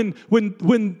that when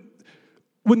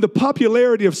the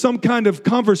popularity of some kind of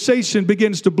conversation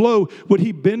begins to blow, would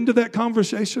he bend to that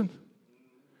conversation?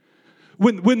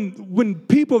 When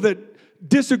people that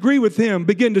disagree with him,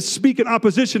 begin to speak in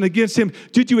opposition against him,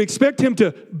 did you expect him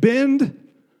to bend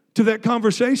to that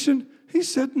conversation? He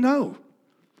said, no.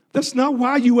 That's not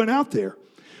why you went out there.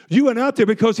 You went out there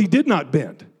because he did not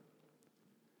bend.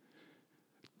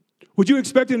 Would you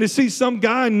expect him to see some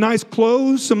guy in nice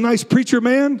clothes, some nice preacher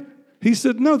man? He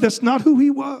said, no, that's not who he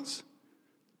was.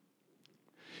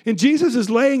 And Jesus is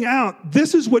laying out,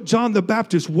 this is what John the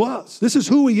Baptist was. This is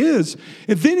who he is.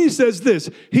 And then he says this.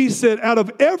 He said, out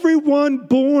of everyone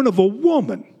born of a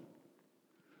woman,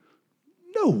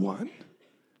 no one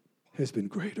has been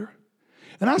greater.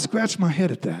 And I scratched my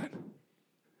head at that.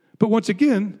 But once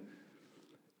again,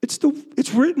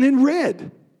 it's written in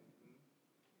red.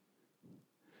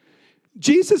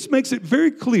 Jesus makes it very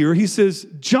clear. He says,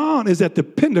 John is at the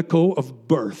pinnacle of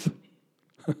birth.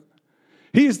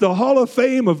 He is the Hall of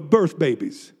Fame of birth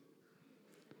babies.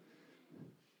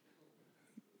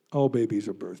 All babies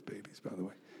are birth babies, by the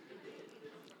way.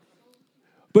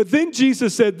 But then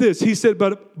Jesus said this. He said,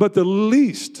 but the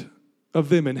least of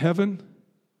them in heaven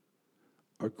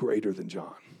are greater than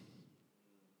John.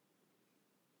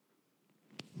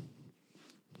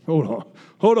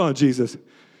 Hold on, Jesus.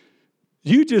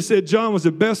 You just said John was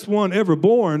the best one ever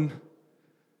born,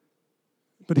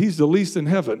 but he's the least in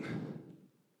heaven.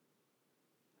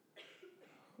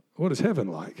 What is heaven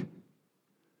like?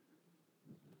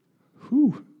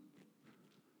 Whew.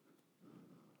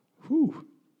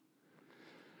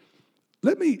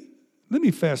 Let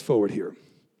me fast forward here.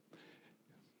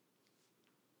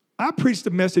 I preached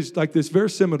a message like this, very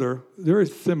similar.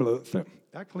 Did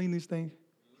I clean these things?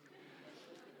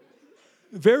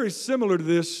 Very similar to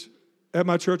this at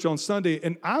my church on Sunday.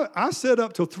 And I sat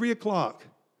up till 3 o'clock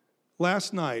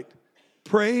last night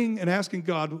praying and asking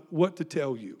God what to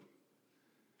tell you.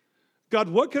 God,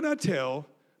 what can I tell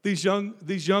these young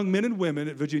men and women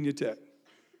at Virginia Tech?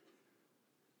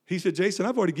 He said, Jason,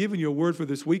 I've already given you a word for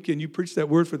this weekend. You preached that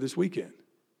word for this weekend.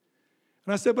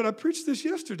 And I said, but I preached this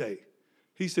yesterday.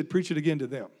 He said, preach it again to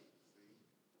them.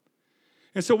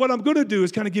 And so what I'm going to do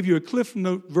is kind of give you a Cliff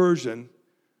Note version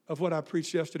of what I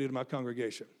preached yesterday to my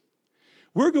congregation.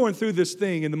 We're going through this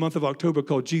thing in the month of October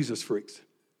called Jesus Freaks.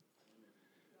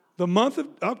 The month of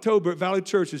October at Valley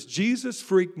Church is Jesus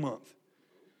Freak Month.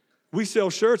 We sell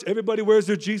shirts. Everybody wears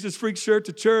their Jesus Freak shirt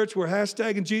to church. We're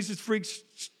hashtagging Jesus Freaks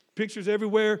pictures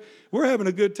everywhere. We're having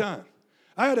a good time.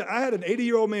 I had an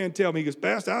 80-year-old man tell me, he goes,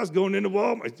 Pastor, I was going into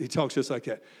Walmart. He talks just like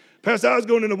that. Pastor, I was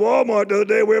going into Walmart the other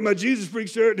day wearing my Jesus Freak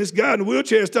shirt, and this guy in the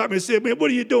wheelchair stopped me and said, man,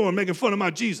 what are you doing making fun of my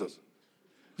Jesus?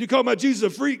 You call my Jesus a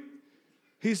freak?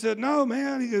 He said, no,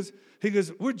 man. He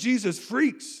goes, we're Jesus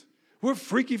freaks. We're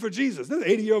freaky for Jesus. That's an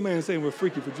 80-year-old man saying we're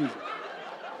freaky for Jesus.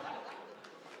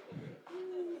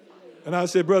 And I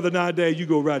said, brother, nowadays, you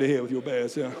go right ahead with your bad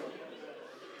self.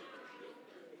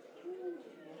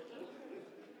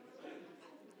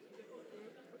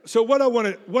 So what I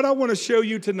want to show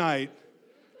you tonight,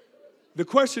 the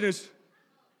question is,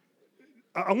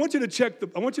 I want you to check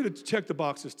the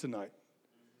boxes tonight.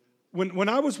 When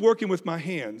I was working with my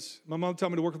hands, my mom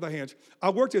taught me to work with my hands. I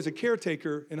worked as a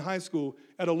caretaker in high school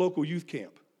at a local youth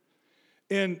camp.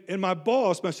 And my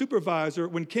boss, my supervisor,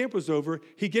 when camp was over,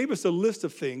 he gave us a list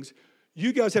of things.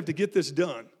 You guys have to get this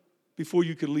done before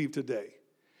you could leave today.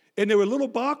 And there were little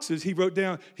boxes he wrote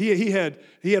down. He had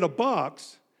a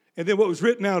box, and then what was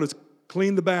written out is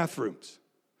clean the bathrooms.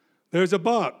 There's a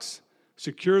box,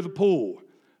 secure the pool.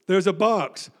 There's a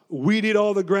box, weed eat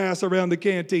all the grass around the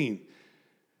canteen.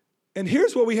 And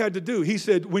here's what we had to do. He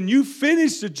said, when you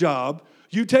finish the job,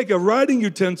 you take a writing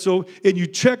utensil and you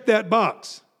check that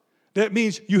box. That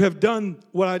means you have done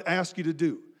what I'd ask you to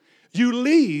do. You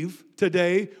leave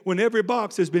today when every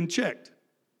box has been checked.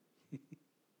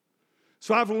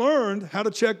 So I've learned how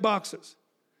to check boxes.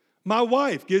 My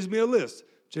wife gives me a list.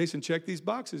 Jason, check these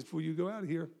boxes before you go out of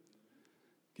here.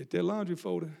 Get that laundry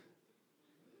folder.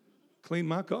 Clean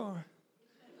my car.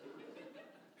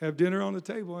 Have dinner on the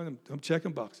table, and I'm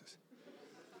checking boxes.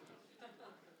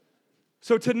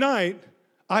 So tonight,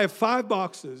 I have 5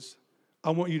 boxes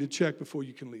I want you to check before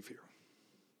you can leave here.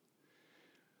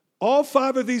 All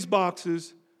 5 of these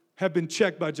boxes have been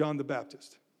checked by John the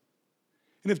Baptist.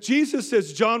 And if Jesus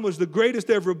says John was the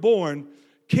greatest ever born,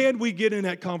 can we get in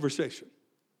that conversation?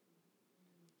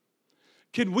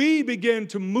 Can we begin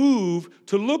to move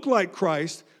to look like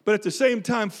Christ, but at the same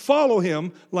time follow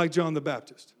him like John the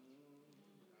Baptist?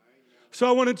 So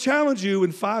I want to challenge you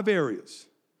in 5 areas.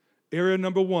 Area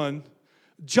number 1,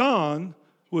 John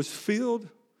was filled,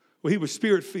 he was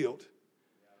spirit-filled.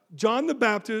 John the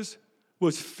Baptist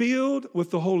was filled with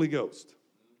the Holy Ghost.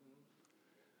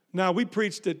 Now, we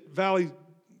preached at Valley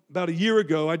about a year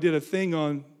ago. I did a thing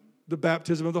on the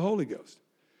baptism of the Holy Ghost.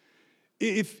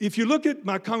 if you look at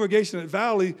my congregation at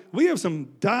Valley, we have some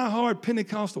diehard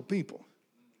Pentecostal people.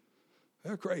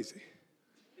 They're crazy.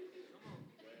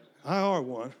 I are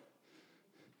one.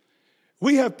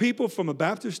 We have people from a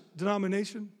Baptist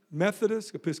denomination,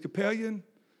 Methodist, Episcopalian.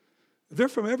 They're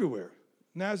from everywhere.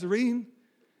 Nazarene.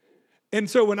 And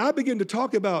so when I begin to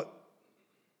talk about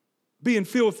being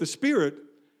filled with the Spirit,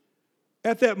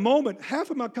 at that moment,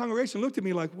 half of my congregation looked at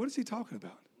me like, what is he talking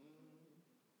about?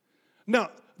 Now,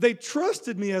 they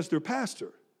trusted me as their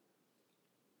pastor.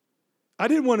 I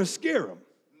didn't want to scare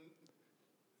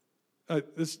them.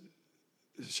 This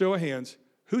show of hands.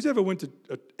 Who's ever went to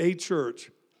a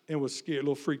church and was scared, a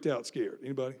little freaked out, scared?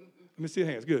 Anybody? Let me see your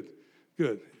hands. Good.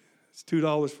 It's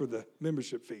 $2 for the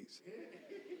membership fees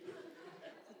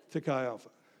to Chi Alpha.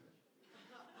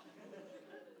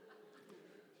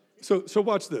 So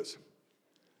watch this.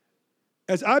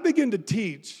 As I begin to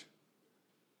teach,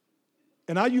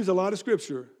 and I use a lot of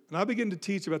scripture, and I begin to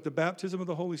teach about the baptism of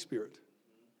the Holy Spirit,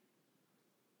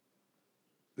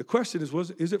 the question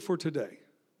is it for today?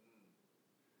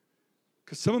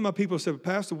 Because some of my people said,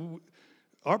 Pastor,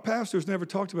 our pastors never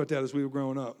talked about that as we were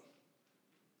growing up.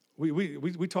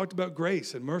 We talked about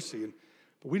grace and mercy,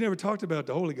 but we never talked about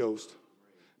the Holy Ghost.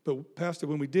 But Pastor,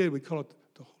 when we did, we called it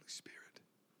the Holy Spirit.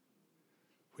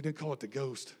 We didn't call it the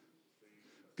ghost.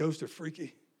 Ghosts are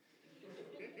freaky.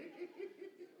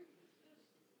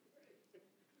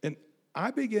 And I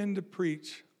began to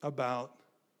preach about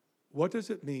what does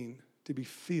it mean to be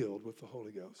filled with the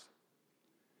Holy Ghost.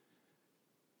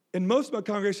 And most of my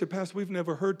congregation said, Pastor, we've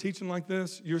never heard teaching like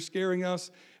this. You're scaring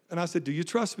us. And I said, do you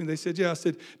trust me? They said, yeah. I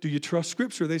said, do you trust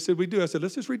Scripture? They said, we do. I said,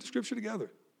 let's just read the Scripture together.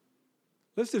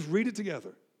 Let's just read it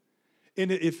together.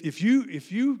 And if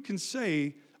you can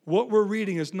say what we're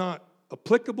reading is not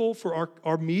applicable for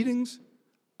our meetings,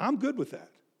 I'm good with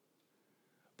that.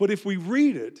 But if we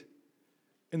read it,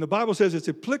 and the Bible says it's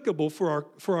applicable for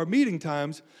our meeting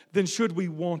times, then should we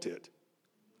want it?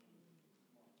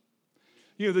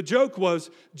 You know, the joke was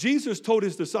Jesus told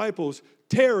his disciples,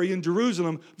 tarry in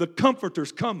Jerusalem, the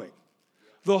Comforter's coming.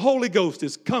 The Holy Ghost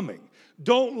is coming.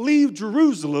 Don't leave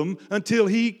Jerusalem until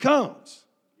he comes.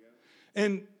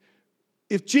 And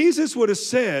if Jesus would have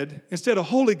said, instead of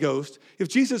Holy Ghost, if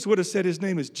Jesus would have said his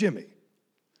name is Jimmy,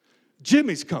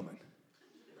 Jimmy's coming.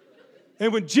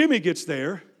 And when Jimmy gets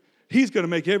there, he's going to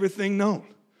make everything known.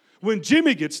 When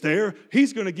Jimmy gets there,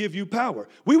 he's going to give you power.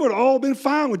 We would have all been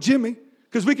fine with Jimmy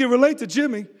because we can relate to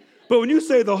Jimmy. But when you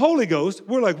say the Holy Ghost,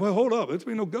 we're like, well, hold up. There's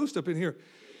no ghost up in here.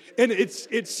 And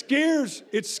it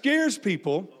scares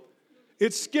people.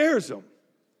 It scares them.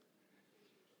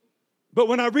 But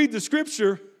when I read the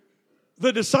scripture,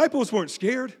 the disciples weren't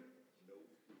scared.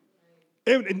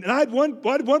 And I had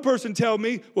one person tell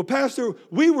me, well, Pastor,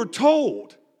 we were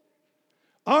told,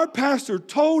 our pastor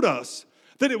told us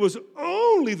that it was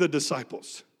only the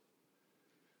disciples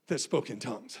that spoke in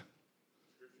tongues.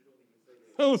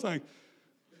 I was like,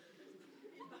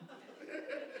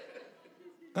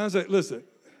 listen,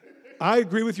 I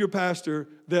agree with your pastor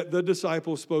that the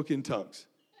disciples spoke in tongues.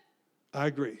 I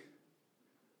agree,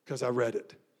 because I read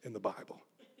it in the Bible.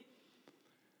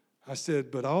 I said,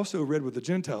 but I also read where the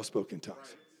Gentiles spoke in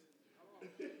tongues.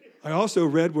 I also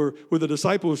read where the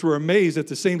disciples were amazed at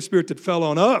the same spirit that fell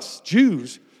on us,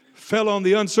 Jews, fell on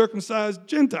the uncircumcised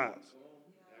Gentiles.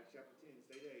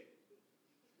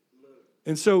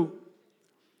 And so,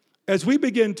 as we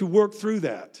begin to work through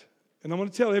that, and I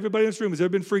want to tell everybody in this room who's ever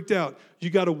been freaked out, you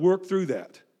got to work through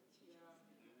that.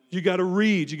 You got to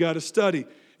read, you got to study.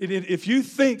 And if you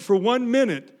think for 1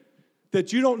 minute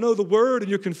that you don't know the word and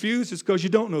you're confused, it's because you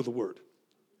don't know the word.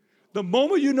 The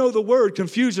moment you know the word,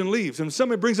 confusion leaves. And if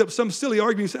somebody brings up some silly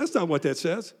argument, you say, that's not what that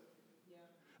says.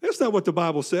 That's not what the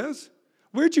Bible says.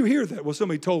 Where'd you hear that? Well,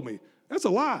 somebody told me. That's a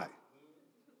lie.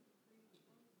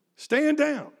 Stand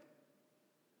down.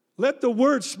 Let the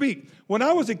word speak. When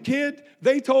I was a kid,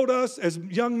 they told us as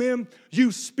young men,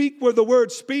 you speak where the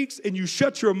word speaks and you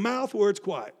shut your mouth where it's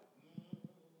quiet.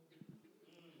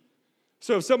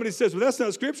 So if somebody says, well, that's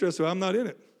not scripture, I say, well, I'm not in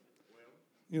it.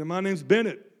 You know, my name's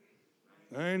Bennett.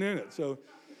 I ain't in it. So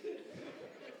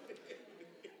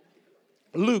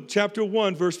Luke chapter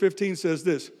 1, verse 15 says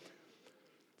this,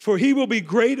 for he will be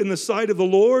great in the sight of the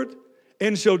Lord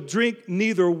and shall drink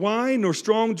neither wine nor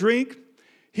strong drink.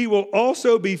 He will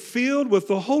also be filled with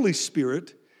the Holy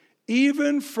Spirit,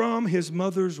 even from his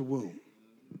mother's womb.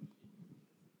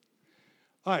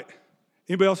 All right.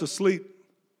 Anybody else asleep?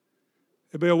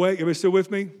 Everybody awake? Everybody still with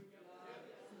me?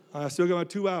 I still got my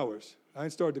 2 hours. I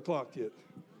ain't started the clock yet.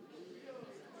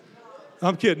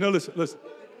 I'm kidding. No, listen.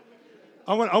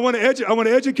 I want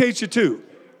to educate you too.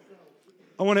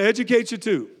 I want to educate you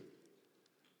too.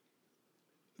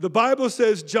 The Bible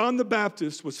says John the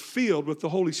Baptist was filled with the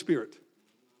Holy Spirit.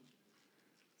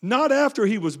 Not after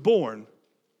he was born,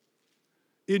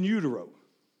 in utero.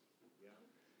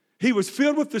 He was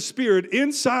filled with the Spirit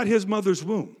inside his mother's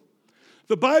womb.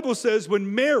 The Bible says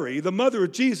when Mary, the mother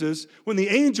of Jesus, when the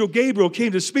angel Gabriel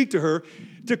came to speak to her,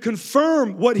 to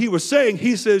confirm what he was saying,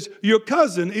 he says, your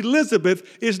cousin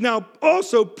Elizabeth is now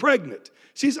also pregnant.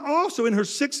 She's also in her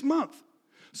 6th month.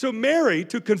 So Mary,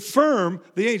 to confirm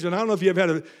the angel, and I don't know if you ever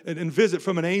had a visit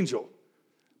from an angel,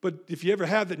 but if you ever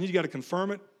have that and you got to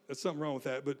confirm it, there's something wrong with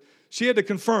that, but she had to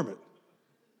confirm it.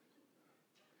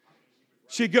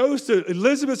 She goes to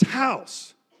Elizabeth's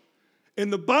house.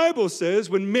 And the Bible says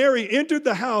when Mary entered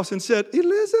the house and said,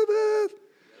 Elizabeth,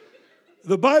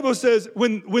 the Bible says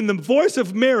when the voice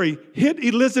of Mary hit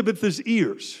Elizabeth's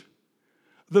ears,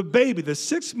 the baby, the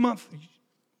 6-month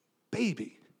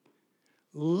baby,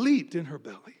 leaped in her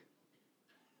belly.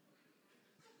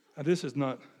 Now, this is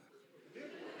not.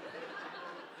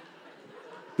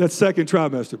 That's 2nd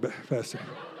trimester, Pastor.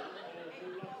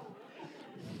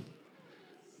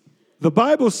 The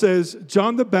Bible says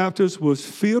John the Baptist was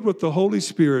filled with the Holy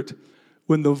Spirit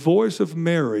when the voice of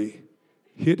Mary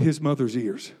hit his mother's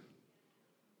ears.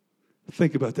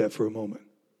 Think about that for a moment.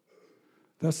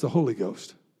 That's the Holy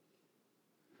Ghost.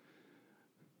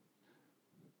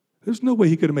 There's no way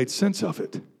he could have made sense of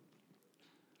it,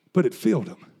 but it filled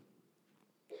him.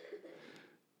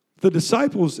 The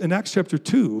disciples in Acts chapter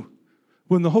 2,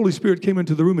 when the Holy Spirit came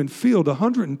into the room and filled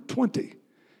 120.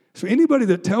 So anybody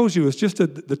that tells you it's just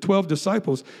the 12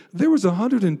 disciples, there was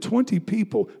 120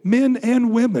 people, men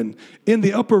and women, in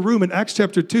the upper room in Acts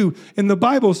chapter 2, and the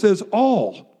Bible says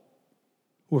all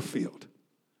were filled.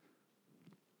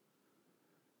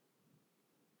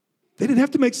 They didn't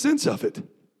have to make sense of it.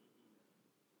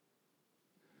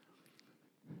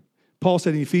 Paul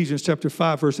said in Ephesians chapter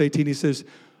 5, verse 18, he says,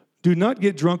 do not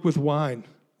get drunk with wine,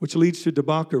 which leads to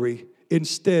debauchery.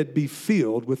 Instead, be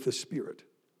filled with the Spirit.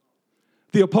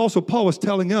 The Apostle Paul was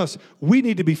telling us we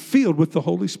need to be filled with the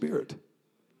Holy Spirit.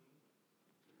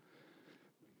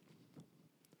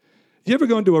 You ever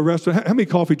go into a restaurant? How many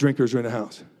coffee drinkers are in the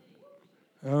house?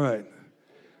 All right.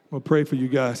 I'm going to pray for you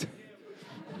guys.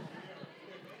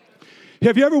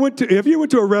 Have you ever went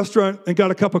to a restaurant and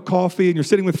got a cup of coffee and you're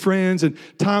sitting with friends and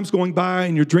time's going by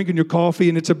and you're drinking your coffee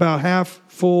and it's about half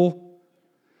full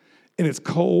and it's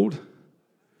cold?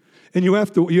 And you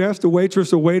ask the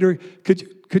waitress or waiter,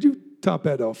 could you top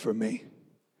that off for me?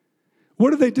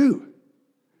 What do?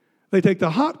 They take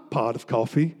the hot pot of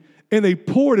coffee and they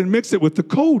pour it and mix it with the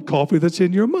cold coffee that's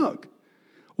in your mug.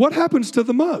 What happens to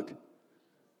the mug?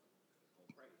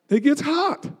 It gets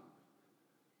hot.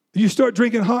 You start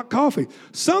drinking hot coffee.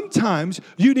 Sometimes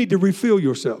you need to refill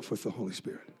yourself with the Holy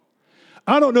Spirit.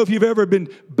 I don't know if you've ever been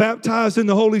baptized in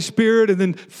the Holy Spirit and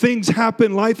then things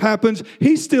happen, life happens.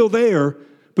 He's still there,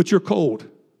 but you're cold.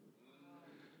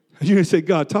 And you're going to say,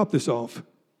 God, top this off.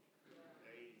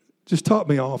 Just top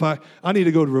me off. I need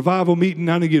to go to a revival meeting.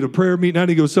 I need to get a prayer meeting. I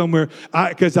need to go somewhere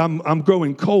because I'm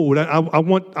growing cold. I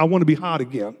want to be hot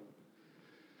again.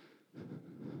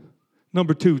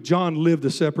 Number 2, John lived a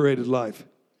separated life.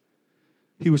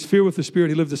 He was filled with the Spirit.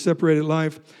 He lived a separated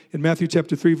life. In Matthew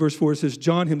chapter 3, verse 4, it says,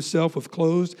 John himself was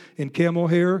clothed in camel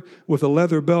hair with a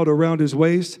leather belt around his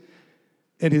waist,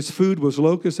 and his food was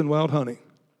locusts and wild honey.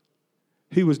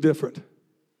 He was different.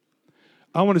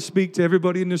 I want to speak to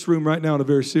everybody in this room right now in a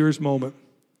very serious moment.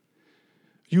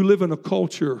 You live in a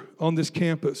culture on this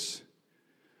campus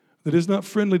that is not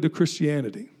friendly to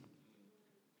Christianity.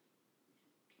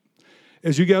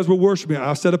 As you guys were worshiping,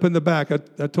 I sat up in the back.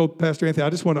 I told Pastor Anthony,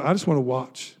 I just want to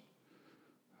watch.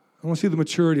 I want to see the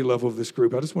maturity level of this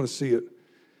group. I just want to see it.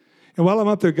 And while I'm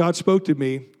up there, God spoke to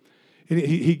me, and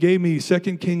He gave me 2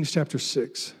 Kings chapter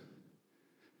 6.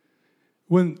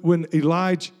 When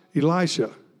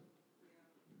Elisha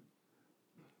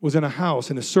was in a house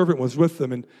and a servant was with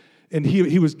them, and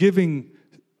he was giving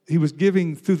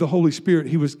through the Holy Spirit,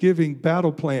 he was giving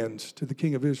battle plans to the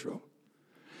king of Israel.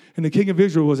 And the king of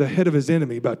Israel was ahead of his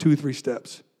enemy about 2 or 3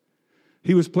 steps.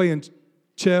 He was playing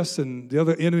chess, and the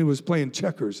other enemy was playing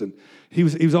checkers, and he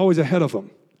was always ahead of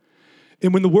them.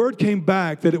 And when the word came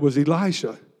back that it was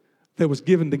Elisha that was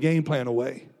giving the game plan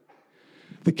away,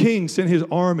 the king sent his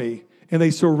army, and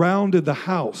they surrounded the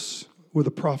house where the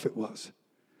prophet was,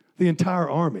 the entire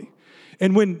army.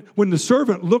 And when the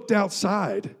servant looked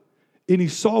outside and he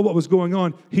saw what was going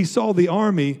on, he saw the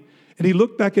army, and he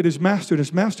looked back at his master, and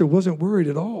his master wasn't worried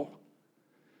at all.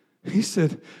 He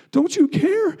said, don't you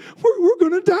care? We're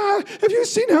going to die. Have you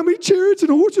seen how many chariots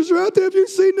and horses are out there? Have you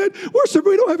seen that?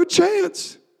 We don't have a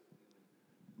chance.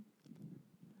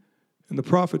 And the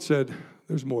prophet said,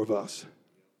 there's more of us.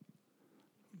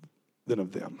 than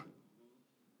of them.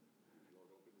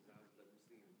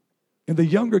 And the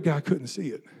younger guy couldn't see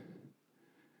it.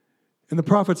 And the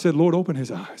prophet said, Lord, open his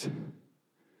eyes.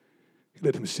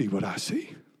 Let him see what I see.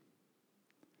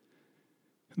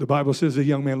 And the Bible says the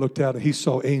young man looked out and he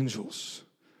saw angels,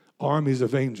 armies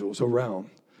of angels around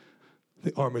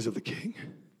the armies of the king.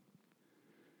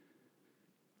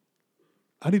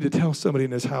 I need to tell somebody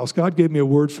in this house, God gave me a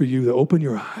word for you to open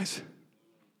your eyes.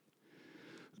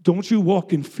 Don't you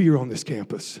walk in fear on this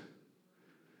campus.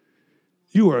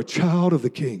 You are a child of the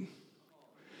king.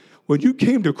 When you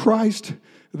came to Christ,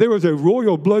 there was a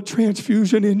royal blood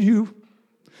transfusion in you.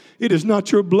 It is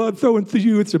not your blood flowing through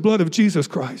you, it's the blood of Jesus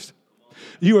Christ.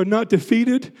 You are not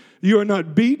defeated, you are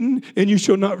not beaten, and you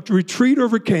shall not retreat or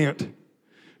recant.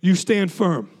 You stand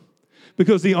firm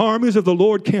because the armies of the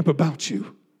Lord camp about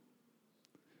you.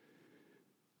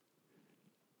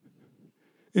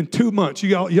 In 2 months,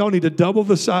 y'all need to double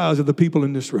the size of the people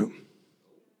in this room.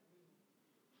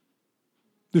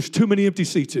 There's too many empty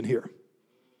seats in here.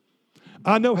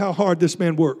 I know how hard this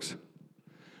man works.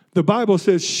 The Bible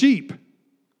says sheep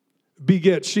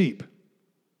beget sheep.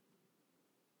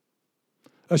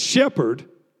 A shepherd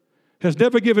has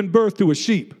never given birth to a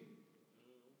sheep.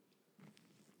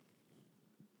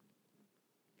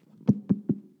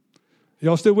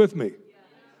 Y'all still with me?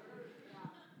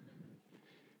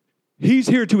 He's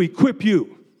here to equip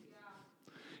you.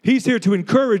 He's here to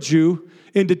encourage you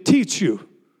and to teach you.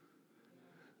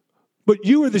 But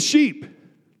you are the sheep.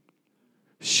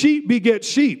 Sheep beget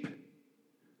sheep.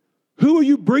 Who are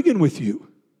you bringing with you?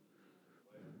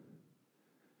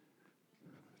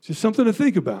 Just something to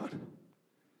think about.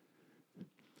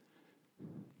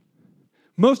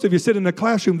 Most of you sit in a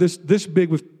classroom this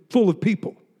big full of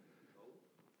people.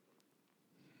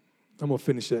 I'm going to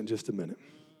finish that in just a minute.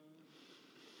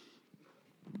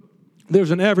 There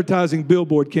was an advertising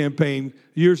billboard campaign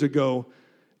years ago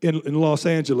in Los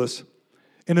Angeles,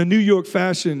 and a New York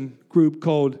fashion group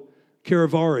called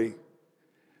Caravari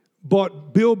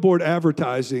bought billboard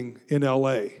advertising in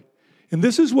L.A. And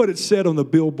this is what it said on the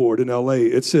billboard in L.A.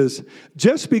 It says,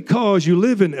 just because you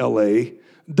live in L.A.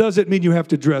 doesn't mean you have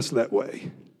to dress that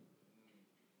way.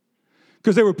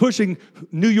 Because they were pushing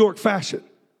New York fashion.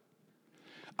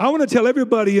 I want to tell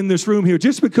everybody in this room here,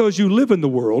 just because you live in the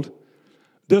world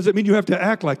doesn't mean you have to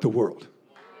act like the world.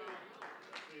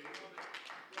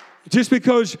 Just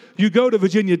because you go to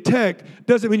Virginia Tech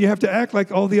doesn't mean you have to act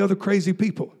like all the other crazy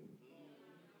people.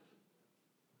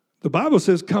 The Bible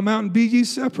says, come out and be ye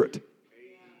separate.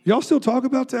 Y'all still talk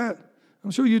about that?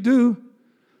 I'm sure you do.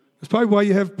 That's probably why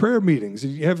you have prayer meetings.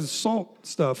 You have the salt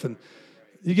stuff, and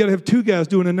you got to have 2 guys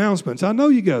doing announcements. I know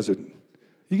you guys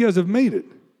have made it.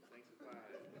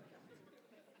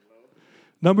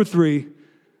 Number 3,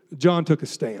 John took a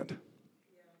stand.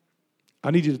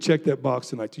 I need you to check that box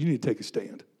tonight. You need to take a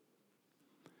stand.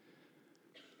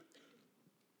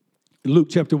 Luke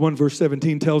chapter 1, verse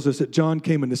 17 tells us that John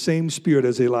came in the same spirit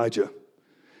as Elijah.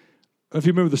 If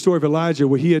you remember the story of Elijah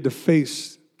where he had to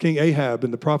face King Ahab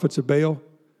and the prophets of Baal,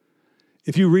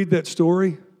 if you read that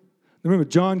story, remember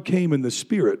John came in the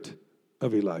spirit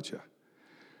of Elijah.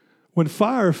 When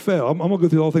fire fell, I'm going to go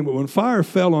through the whole thing, but when fire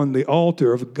fell on the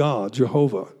altar of God,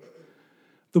 Jehovah,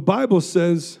 the Bible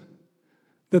says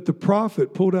that the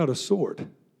prophet pulled out a sword.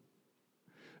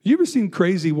 You ever seen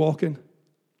crazy walking?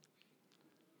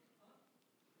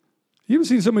 You ever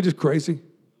seen somebody just crazy?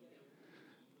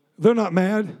 They're not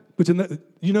mad, but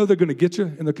you know they're going to get you,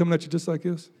 and they're coming at you just like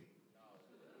this.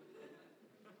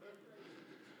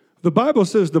 The Bible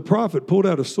says the prophet pulled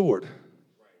out a sword,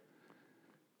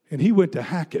 and he went to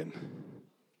hacking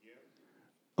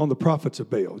on the prophets of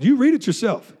Baal. You read it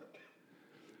yourself.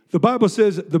 The Bible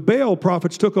says the Baal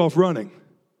prophets took off running,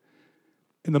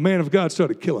 and the man of God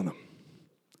started killing them.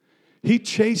 He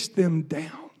chased them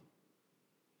down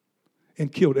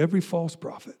and killed every false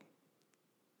prophet.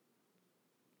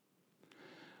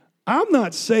 I'm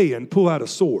not saying pull out a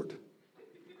sword.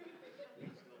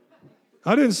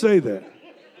 I didn't say that.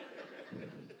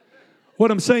 What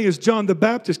I'm saying is John the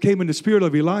Baptist came in the spirit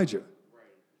of Elijah.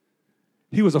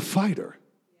 He was a fighter.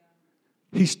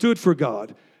 He stood for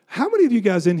God. How many of you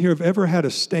guys in here have ever had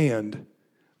a stand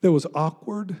that was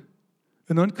awkward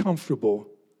and uncomfortable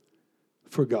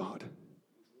for God?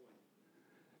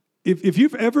 If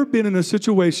you've ever been in a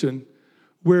situation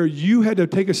where you had to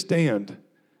take a stand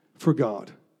for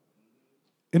God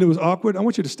and it was awkward, I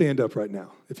want you to stand up right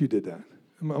now if you did that.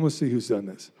 I'm going to see who's done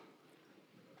this.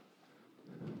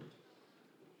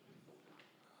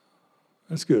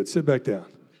 That's good. Sit back down.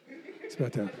 Sit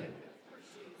back down.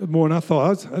 More than I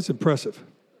thought. That's impressive.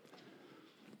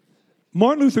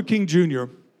 Martin Luther King Jr.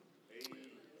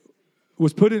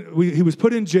 he was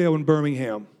put in jail in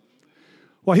Birmingham.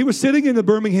 While he was sitting in the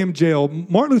Birmingham jail,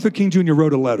 Martin Luther King Jr.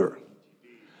 wrote a letter.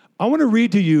 I want to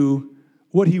read to you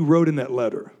what he wrote in that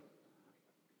letter.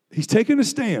 He's taken a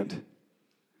stand.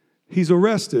 He's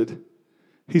arrested.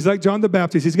 He's like John the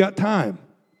Baptist. He's got time.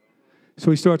 So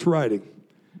he starts writing.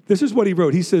 This is what he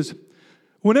wrote. He says,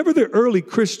 whenever the early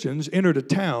Christians entered a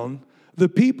town, the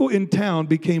people in town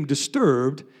became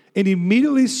disturbed and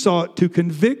immediately sought to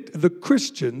convict the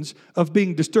Christians of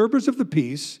being disturbers of the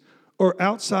peace or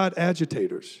outside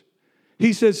agitators.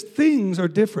 He says, things are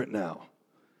different now.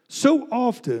 So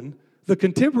often, the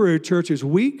contemporary church is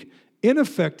weak,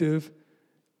 ineffective,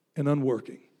 and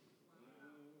unworking.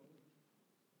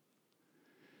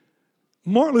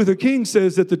 Martin Luther King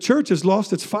says that the church has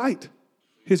lost its fight,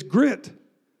 his grit.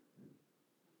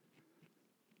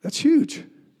 That's huge.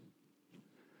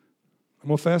 I'm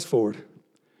going to fast forward.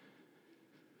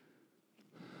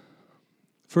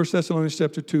 1 Thessalonians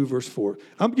chapter 2, verse 4.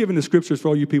 I'm giving the scriptures for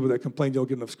all you people that complain you don't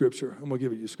get enough scripture. I'm going to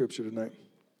give you scripture tonight.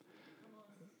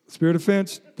 Spirit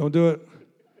offense, don't do it.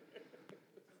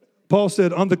 Paul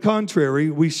said, on the contrary,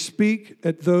 we speak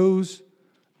at those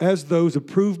as those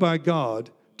approved by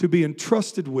God to be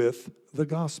entrusted with the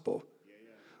gospel.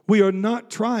 We are not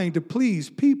trying to please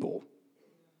people,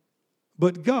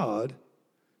 but God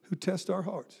who tests our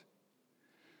hearts.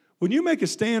 When you make a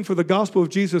stand for the gospel of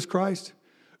Jesus Christ,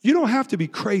 you don't have to be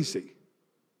crazy.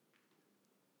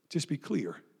 Just be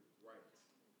clear.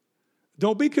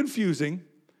 Don't be confusing.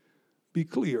 Be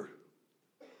clear.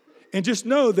 And just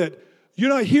know that you're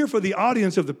not here for the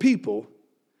audience of the people.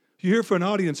 You're here for an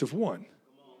audience of one.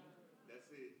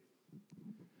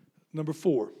 Number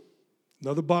 4,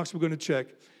 another box we're going to check,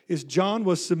 is John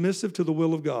was submissive to the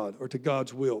will of God or to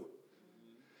God's will.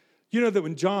 You know that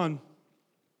when John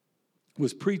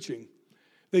was preaching,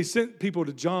 they sent people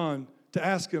to John to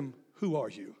ask him, who are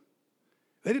you?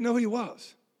 They didn't know who he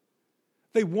was.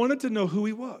 They wanted to know who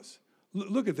he was.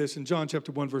 Look at this in John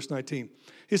chapter 1, verse 19.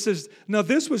 It says, now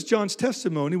this was John's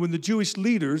testimony when the Jewish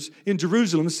leaders in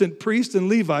Jerusalem sent priests and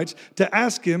Levites to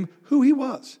ask him who he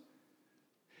was.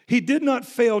 He did not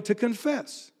fail to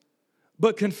confess,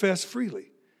 but confessed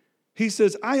freely. He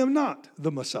says, I am not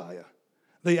the Messiah.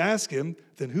 They asked him,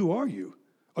 then who are you?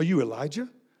 Are you Elijah?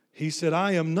 He said,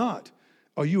 I am not.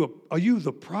 Are you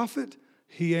the prophet?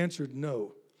 He answered,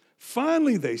 no.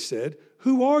 Finally, they said,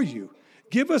 who are you?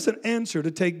 Give us an answer to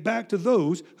take back to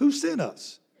those who sent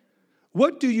us.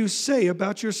 What do you say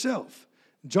about yourself?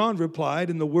 John replied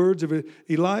in the words of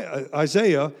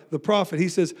Isaiah, the prophet. He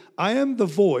says, I am the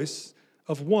voice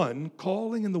of one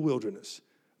calling in the wilderness,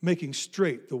 making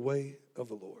straight the way of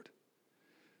the Lord.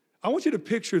 I want you to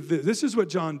picture this. This is what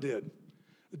John did.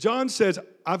 John says,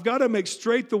 I've got to make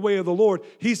straight the way of the Lord.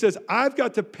 He says, I've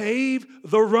got to pave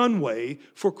the runway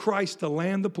for Christ to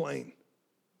land the plane.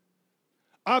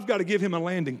 I've got to give him a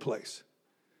landing place.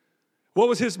 What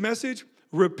was his message?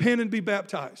 Repent and be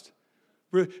baptized.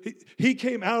 He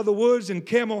came out of the woods in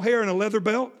camel hair and a leather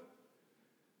belt,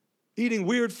 eating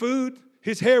weird food.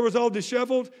 His hair was all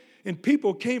disheveled, and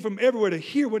people came from everywhere to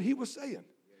hear what he was saying.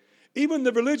 Even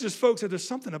the religious folks said there's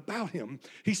something about him.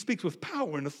 He speaks with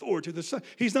power and authority.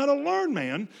 He's not a learned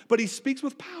man, but he speaks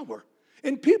with power.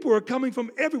 And people are coming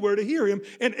from everywhere to hear him,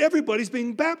 and everybody's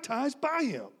being baptized by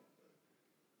him.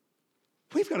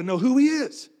 We've got to know who he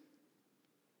is.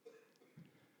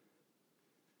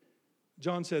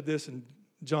 John said this in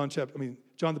John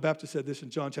the Baptist said this in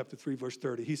John chapter 3, verse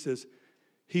 30. He says,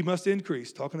 he must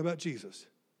increase, talking about Jesus.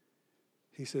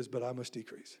 He says, but I must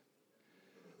decrease.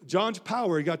 John's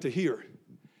power he got to hear.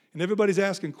 And everybody's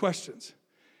asking questions.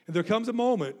 And there comes a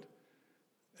moment,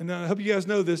 and I hope you guys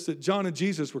know this, that John and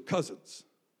Jesus were cousins.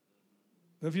 I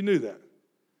don't know if you knew that.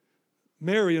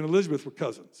 Mary and Elizabeth were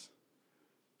cousins.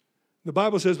 The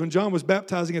Bible says when John was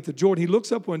baptizing at the Jordan, he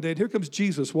looks up one day, and here comes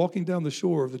Jesus walking down the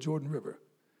shore of the Jordan River.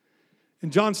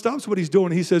 And John stops what he's doing,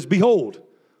 and he says, behold,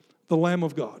 the Lamb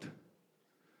of God,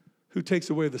 who takes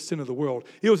away the sin of the world.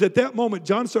 It was at that moment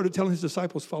John started telling his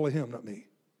disciples, follow him, not me.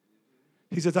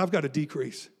 He says, I've got to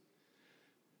decrease.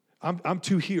 I'm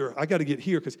too here. I got to get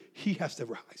here because he has to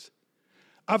rise.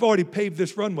 I've already paved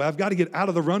this runway. I've got to get out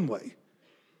of the runway.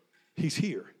 He's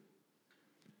here.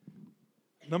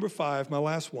 Number 5, my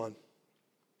last one.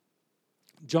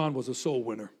 John was a soul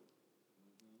winner.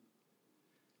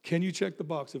 Can you check the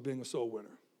box of being a soul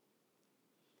winner?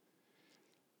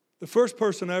 The first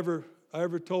person I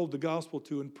ever told the gospel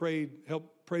to and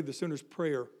helped pray the sinner's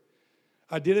prayer,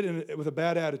 I did it with a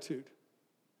bad attitude.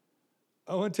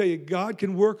 I want to tell you, God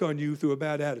can work on you through a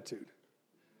bad attitude.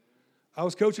 I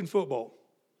was coaching football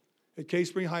at Cave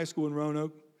Spring High School in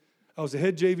Roanoke. I was the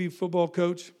head JV football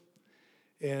coach,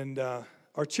 and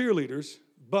our cheerleaders'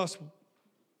 bus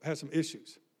had some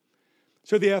issues.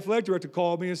 So the athletic director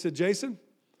called me and said, Jason,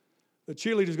 the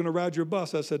cheerleaders going to ride your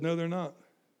bus. I said, no, they're not.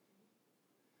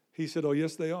 He said, oh,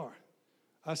 yes, they are.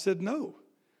 I said, no.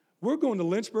 We're going to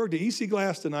Lynchburg to EC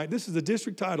Glass tonight. This is the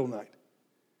district title night.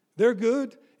 They're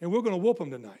good, and we're going to whoop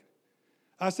them tonight.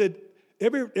 I said,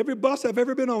 every bus I've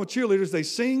ever been on with cheerleaders, they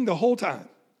sing the whole time.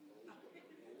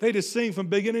 They just sing from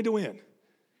beginning to end.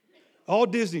 All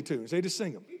Disney tunes. They just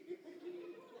sing them.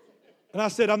 And I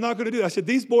said, I'm not going to do that. I said,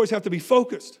 these boys have to be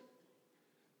focused.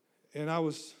 And I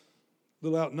was a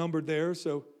little outnumbered there,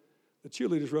 so the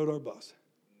cheerleaders rode our bus.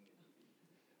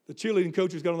 The cheerleading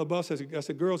coaches got on the bus. I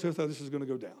said, girls, here's how this is going to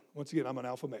go down. Once again, I'm an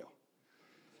alpha male.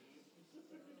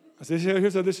 I said,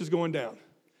 here's how this is going down.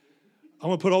 I'm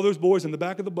going to put all those boys in the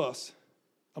back of the bus.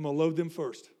 I'm going to load them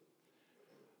first.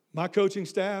 My coaching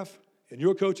staff and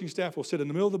your coaching staff will sit in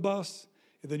the middle of the bus,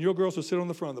 and then your girls will sit on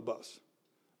the front of the bus.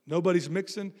 Nobody's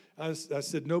mixing. I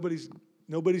said,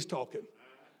 nobody's talking.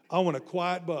 I want a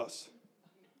quiet bus.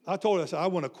 I told her, I said, I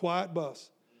want a quiet bus.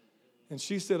 And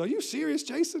she said, are you serious,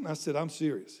 Jason? I said, I'm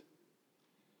serious.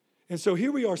 And so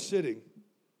here we are sitting.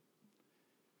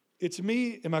 It's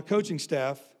me and my coaching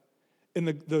staff and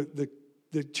the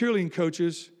cheerleading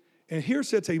coaches, and here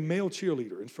sits a male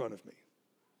cheerleader in front of me.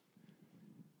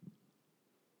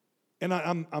 And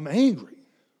I'm angry.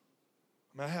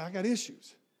 I got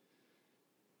issues.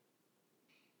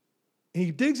 And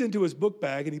he digs into his book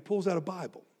bag and he pulls out a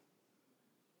Bible.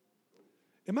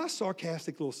 And my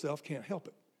sarcastic little self can't help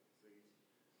it.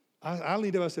 I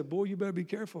leaned up, I said, boy, you better be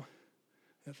careful.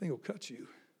 That thing will cut you.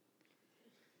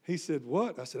 He said,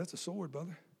 what? I said, that's a sword,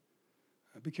 brother.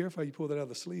 Be careful how you pull that out of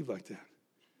the sleeve like that.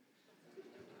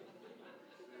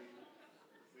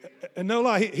 And no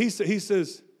lie, he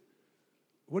says,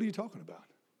 what are you talking about?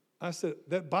 I said,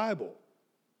 that Bible.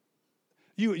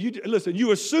 You listen,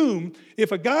 you assume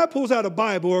if a guy pulls out a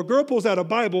Bible or a girl pulls out a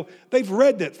Bible, they've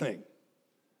read that thing.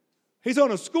 He's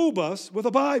on a school bus with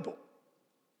a Bible.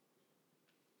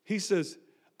 He says,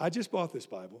 I just bought this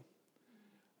Bible.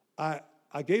 I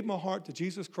gave my heart to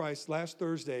Jesus Christ last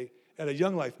Thursday at a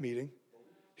Young Life meeting.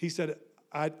 He said,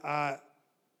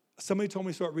 somebody told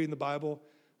me to start reading the Bible,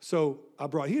 so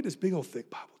he had this big old thick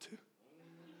Bible too.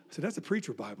 I said, that's a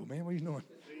preacher Bible, man. What are you doing?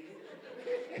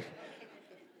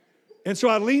 And so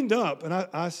I leaned up and let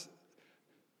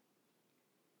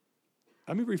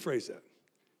me rephrase that.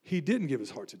 He didn't give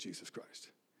his heart to Jesus Christ.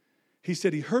 He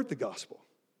said he heard the gospel.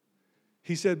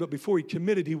 He said, but before he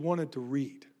committed, he wanted to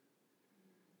read.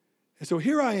 And so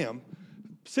here I am.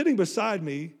 Sitting beside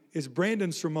me is Brandon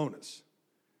Sermonis.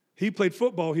 He played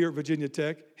football here at Virginia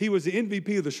Tech. He was the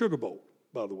MVP of the Sugar Bowl,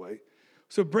 by the way.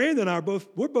 So Brandon and I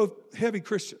we're both heavy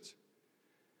Christians.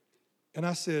 And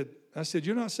I said,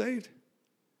 you're not saved?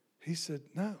 He said,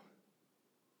 no.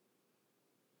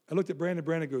 I looked at Brandon.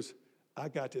 Brandon goes, I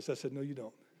got this. I said, no, you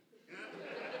don't.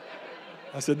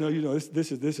 I said, no, you don't.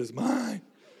 This is mine.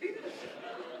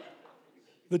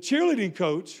 The cheerleading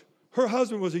coach, her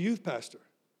husband was a youth pastor.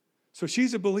 So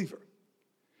she's a believer.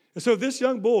 And so this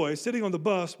young boy sitting on the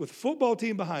bus with a football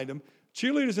team behind him,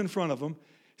 cheerleaders in front of him,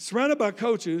 surrounded by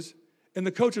coaches, and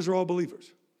the coaches are all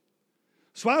believers.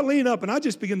 So I lean up and I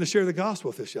just begin to share the gospel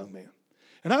with this young man.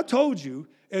 And I told you,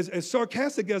 as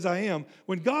sarcastic as I am,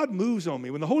 when God moves on me,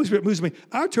 when the Holy Spirit moves on me,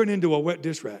 I turn into a wet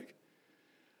dish rag.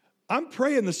 I'm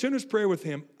praying the sinner's prayer with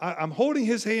him. I'm holding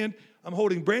his hand. I'm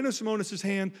holding Brandon Simonis'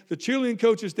 hand. The cheerleading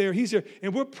coach is there. He's here.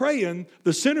 And we're praying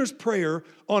the sinner's prayer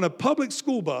on a public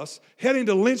school bus heading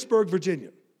to Lynchburg,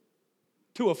 Virginia,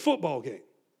 to a football game.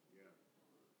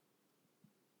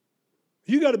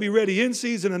 You got to be ready in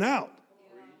season and out.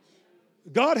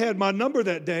 God had my number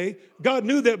that day. God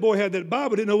knew that boy had that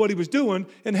Bible, didn't know what he was doing,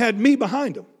 and had me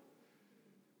behind him.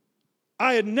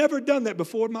 I had never done that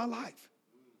before in my life.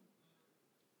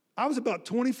 I was about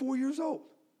 24 years old.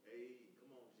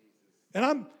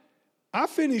 And I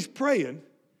finished praying,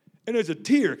 and there's a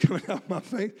tear coming out of my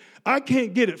face. I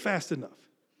can't get it fast enough.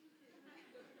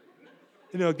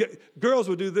 You know, girls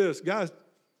will do this. Guys,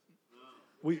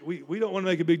 we don't want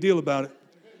to make a big deal about it.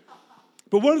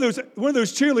 But one of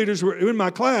those cheerleaders were in my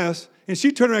class, and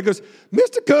she turned around and goes,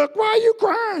 Mr. Cook, why are you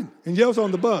crying? And yells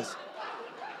on the bus.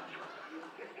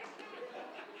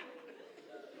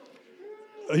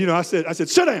 I said,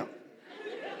 sit down.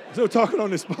 So talking on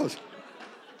this bus.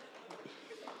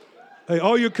 Hey,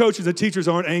 all your coaches and teachers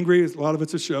aren't angry. A lot of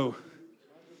it's a show.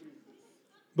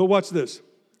 But watch this.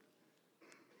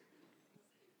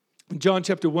 In John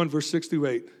chapter 1, verse 6 through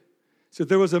 8, it said,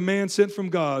 there was a man sent from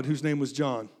God whose name was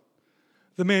John.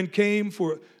 The man came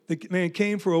for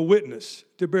a witness,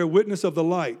 to bear witness of the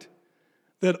light,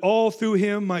 that all through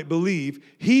him might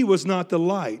believe. He was not the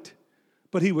light,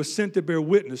 but he was sent to bear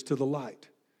witness to the light.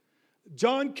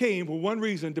 John came for one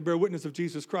reason, to bear witness of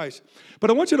Jesus Christ. But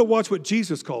I want you to watch what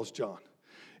Jesus calls John.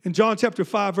 In John chapter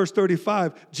 5, verse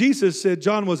 35, Jesus said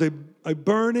John was a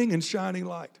burning and shining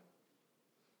light.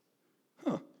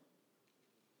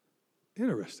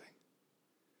 Interesting.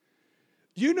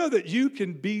 You know that you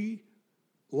can be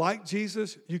like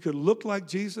Jesus, you could look like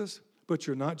Jesus, but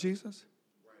you're not Jesus?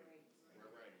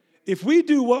 If we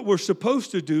do what we're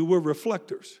supposed to do, we're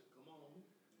reflectors.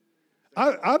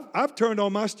 I've turned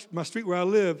on my street where I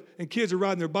live, and kids are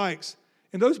riding their bikes,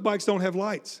 and those bikes don't have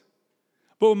lights.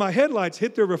 But when my headlights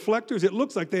hit their reflectors, it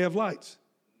looks like they have lights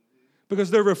because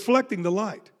they're reflecting the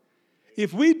light.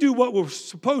 If we do what we're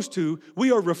supposed to,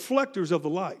 we are reflectors of the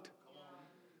light.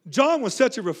 John was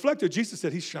such a reflector, Jesus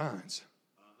said, he shines.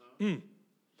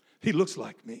 He looks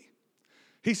like me.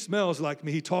 He smells like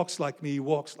me. He talks like me. He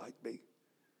walks like me.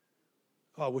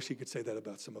 Oh, I wish he could say that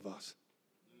about some of us.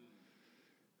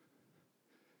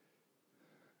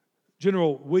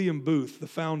 General William Booth, the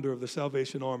founder of the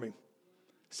Salvation Army,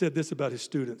 said this about his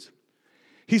students.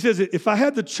 He says, if I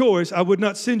had the choice, I would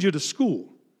not send you to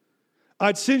school.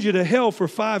 I'd send you to hell for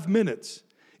 5 minutes,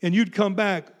 and you'd come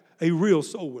back a real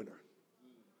soul winner.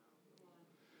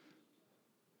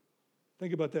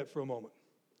 Think about that for a moment.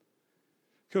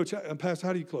 Coach, Pastor,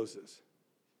 how do you close this?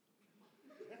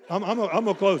 I'm going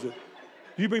to close it.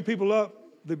 You bring people up,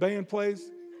 the band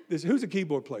plays. Who's the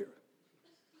keyboard player?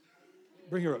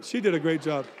 Bring her up. She did a great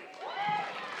job.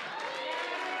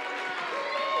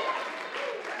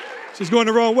 She's going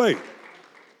the wrong way.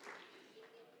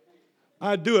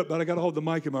 I'd do it, but I got to hold the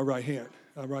mic in my right hand.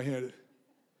 I'm right-handed.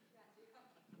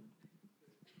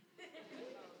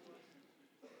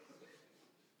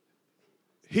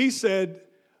 He said,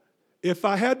 if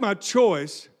I had my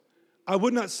choice, I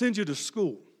would not send you to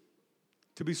school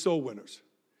to be soul winners.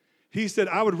 He said,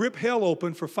 I would rip hell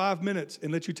open for 5 minutes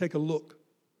and let you take a look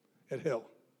at hell.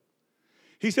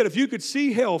 He said, if you could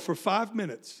see hell for 5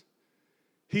 minutes,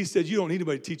 he said, you don't need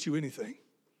anybody to teach you anything.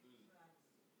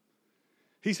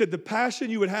 He said, the passion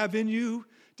you would have in you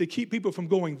to keep people from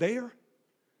going there,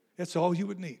 that's all you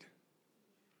would need.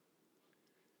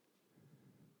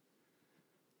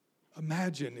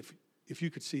 Imagine if you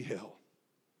could see hell.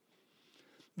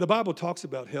 The Bible talks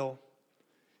about hell.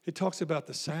 It talks about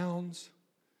the sounds.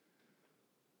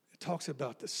 It talks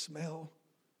about the smell.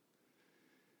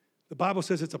 The Bible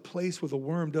says it's a place where the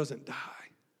worm doesn't die.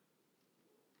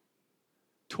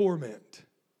 Torment.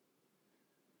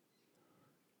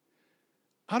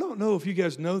 I don't know if you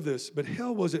guys know this, but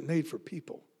hell wasn't made for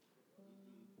people.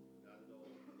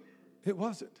 It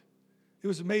wasn't. It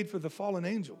was made for the fallen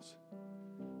angels.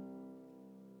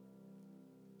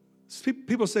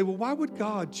 People say, well, why would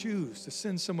God choose to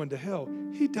send someone to hell?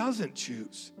 He doesn't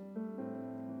choose.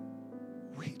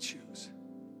 We choose.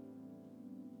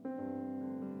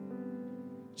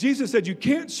 Jesus said, you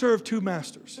can't serve two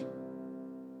masters.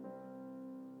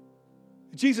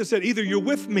 Jesus said, either you're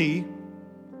with me.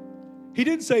 He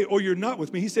didn't say, or you're not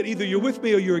with me. He said, either you're with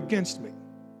me or you're against me.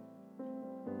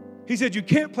 He said, you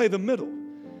can't play the middle.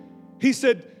 He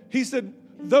said,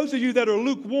 those of you that are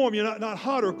lukewarm, you're not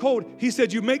hot or cold. He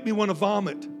said, you make me want to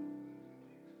vomit.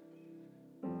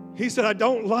 He said, I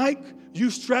don't like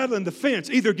you straddling the fence.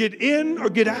 Either get in or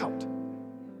get out.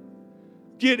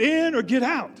 Get in or get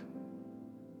out.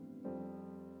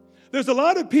 There's a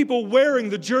lot of people wearing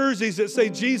the jerseys that say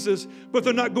Jesus, but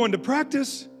they're not going to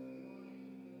practice.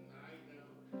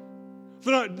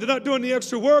 They're not doing the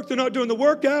extra work. They're not doing the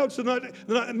workouts.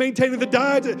 They're not maintaining the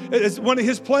diet as one of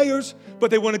his players, but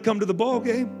they want to come to the ball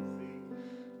game.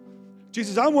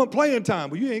 Jesus, I want playing time.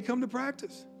 Well, you ain't come to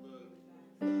practice.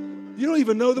 You don't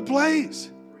even know the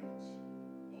plays.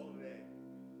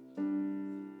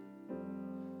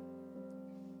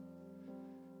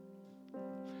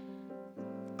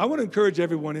 I want to encourage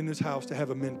everyone in this house to have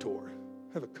a mentor,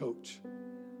 have a coach.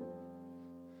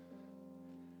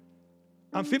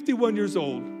 I'm 51 years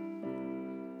old.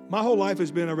 My whole life has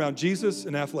been around Jesus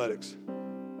and athletics.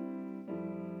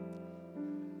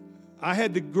 I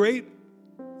had the great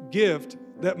gift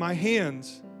that my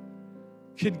hands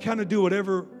can kind of do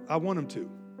whatever I want them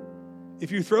to.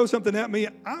 If you throw something at me,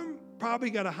 I'm probably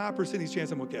got a high percentage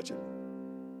chance I'm going to catch it.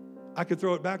 I can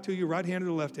throw it back to you right-handed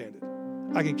or left-handed.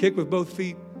 I can kick with both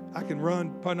feet. I can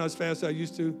run, probably not as fast as I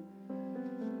used to.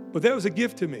 But that was a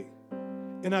gift to me,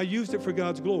 and I used it for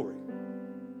God's glory.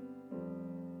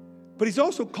 But he's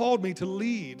also called me to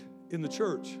lead in the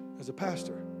church as a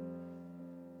pastor.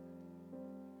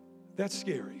 That's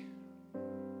scary.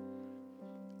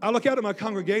 I look out at my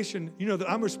congregation, you know, that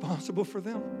I'm responsible for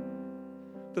them,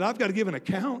 that I've got to give an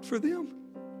account for them.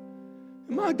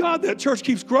 And my God, that church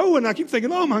keeps growing. I keep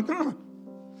thinking, oh my God.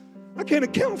 I can't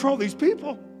account for all these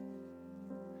people.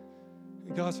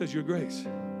 And God says, your grace.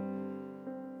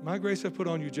 My grace I've put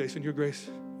on you, Jason. Your grace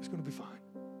is going to be fine.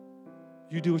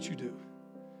 You do what you do.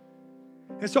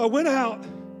 And so I went out.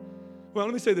 Well,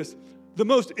 let me say this. The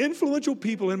most influential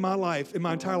people in my life, in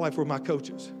my entire life, were my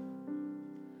coaches.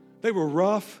 They were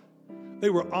rough. They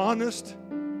were honest.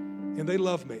 And they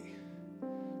loved me.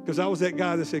 Because I was that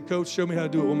guy that said, Coach, show me how to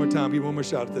do it one more time. Give me one more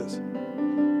shot at this.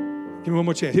 Give me one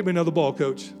more chance. Hit me another ball,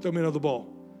 Coach. Throw me another ball.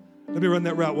 Let me run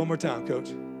that route one more time, Coach.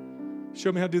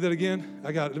 Show me how to do that again.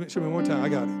 I got it. Show me one more time. I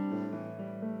got it.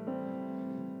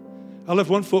 I left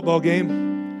one football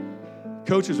game.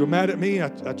 Coaches were mad at me. I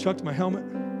chucked my helmet.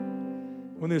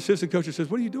 When the assistant coach says,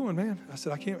 what are you doing, man? I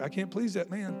said, I can't please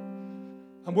that man.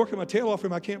 I'm working my tail off for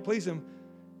him. I can't please him.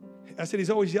 I said, he's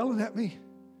always yelling at me.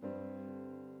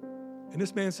 And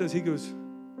this man says, he goes,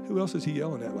 who else is he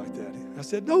yelling at like that? I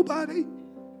said, nobody.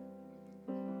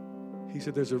 He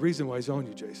said, there's a reason why he's on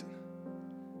you, Jason.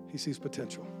 He sees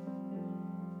potential.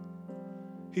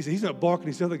 He said, he's not barking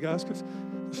these other guys because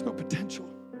there's no potential.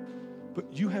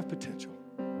 But you have potential.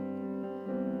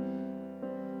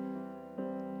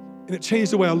 And it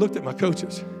changed the way I looked at my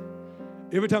coaches.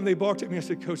 Every time they barked at me, I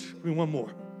said, Coach, give me one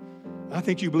more. I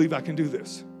think you believe I can do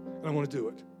this, and I want to do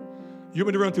it. You want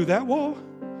me to run through that wall?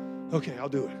 Okay, I'll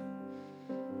do it.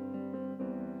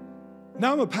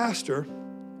 Now I'm a pastor,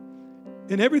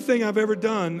 and everything I've ever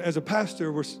done as a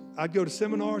pastor was I'd go to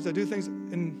seminars, I'd do things,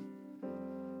 and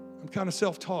I'm kind of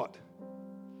self-taught.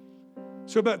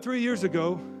 So about 3 years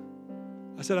ago,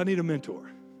 I said, I need a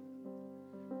mentor.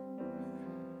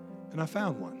 And I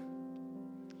found one.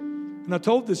 And I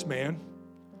told this man,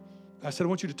 I said, I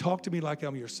want you to talk to me like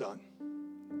I'm your son.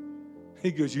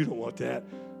 He goes, you don't want that.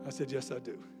 I said, yes, I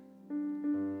do.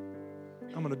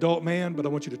 I'm an adult man, but I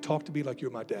want you to talk to me like you're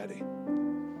my daddy.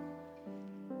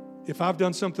 If I've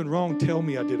done something wrong, tell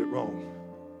me I did it wrong.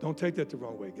 Don't take that the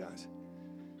wrong way, guys.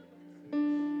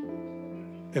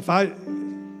 If I,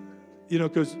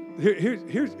 because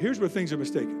here's where things are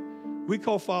mistaken. We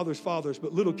call fathers fathers,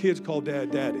 but little kids call dad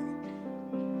daddy.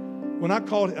 When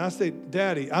I say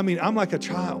daddy, I mean, I'm like a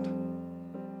child.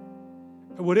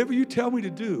 And whatever you tell me to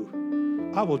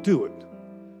do, I will do it.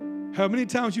 How many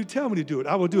times you tell me to do it,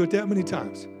 I will do it that many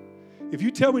times. If you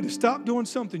tell me to stop doing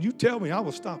something, you tell me, I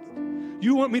will stop it.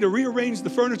 You want me to rearrange the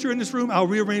furniture in this room, I'll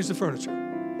rearrange the furniture.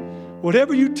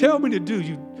 Whatever you tell me to do,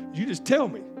 you just tell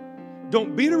me.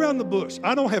 Don't beat around the bush.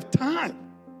 I don't have time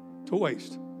to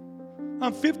waste.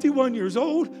 I'm 51 years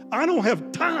old. I don't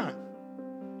have time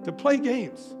to play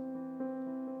games.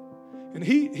 And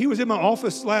he was in my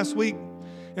office last week,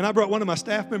 and I brought one of my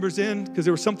staff members in because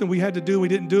there was something we had to do. We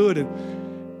didn't do it,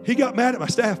 and he got mad at my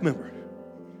staff member.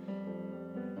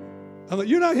 I'm like,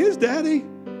 you're not his daddy.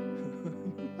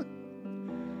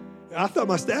 I thought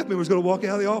my staff member was going to walk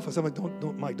out of the office. I'm like,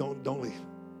 don't, Mike, don't leave.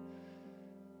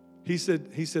 He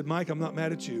said, Mike, I'm not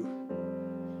mad at you.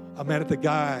 I'm mad at the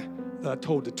guy that I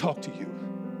told to talk to you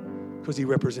because he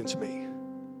represents me.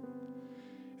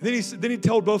 And then he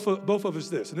told both of us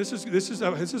this, and this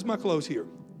is my close here.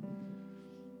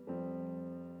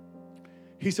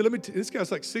 He said, this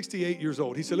guy's like 68 years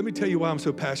old. He said, let me tell you why I'm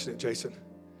so passionate, Jason.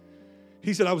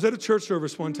 He said, I was at a church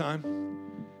service one time,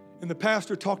 and the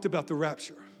pastor talked about the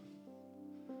rapture.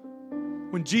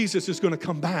 When Jesus is going to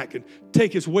come back and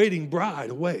take his waiting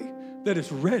bride away that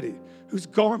is ready, whose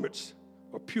garments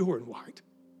are pure and white.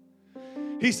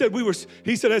 He said,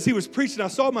 as he was preaching, I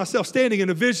saw myself standing in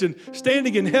a vision,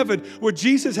 standing in heaven, where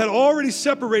Jesus had already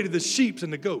separated the sheep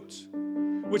and the goats,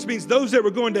 which means those that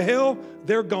were going to hell,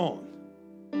 they're gone.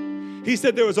 He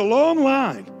said there was a long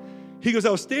line. He goes,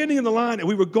 I was standing in the line, and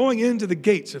we were going into the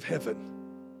gates of heaven.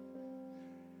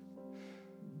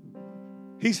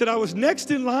 He said, I was next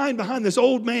in line behind this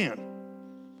old man.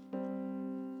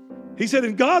 He said,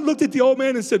 and God looked at the old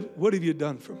man and said, what have you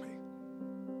done for me?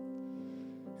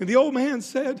 And the old man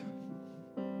said,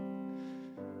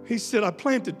 I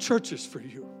planted churches for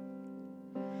you.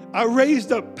 I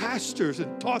raised up pastors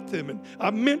and taught them, and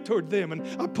I mentored them, and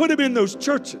I put them in those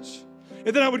churches.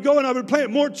 And then I would go and I would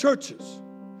plant more churches.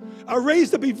 I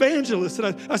raised up evangelists,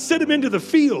 and I sent them into the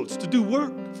fields to do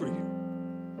work for you.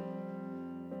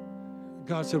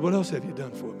 God said, what else have you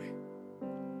done for me?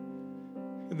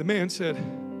 And the man said,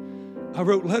 I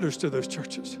wrote letters to those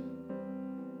churches.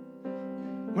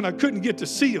 When I couldn't get to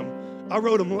see them, I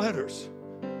wrote them letters.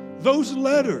 Those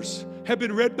letters have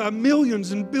been read by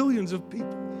millions and billions of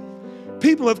people.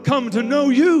 People have come to know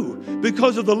you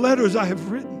because of the letters I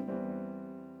have written.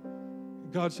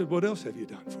 God said, what else have you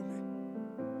done for me?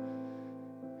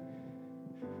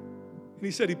 And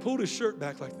he said he pulled his shirt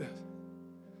back like this.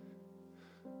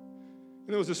 And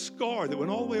there was a scar that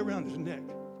went all the way around his neck.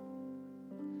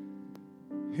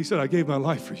 He said, I gave my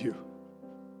life for you.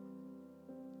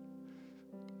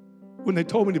 When they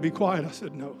told me to be quiet, I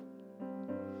said no.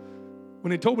 When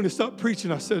they told me to stop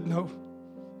preaching, I said no.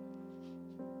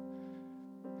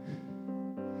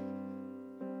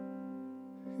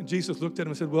 And Jesus looked at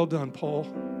him and said, well done, Paul.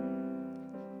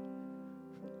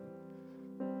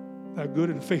 Thou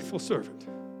good and faithful servant.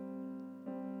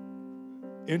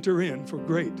 Enter in, for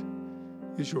great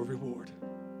is your reward.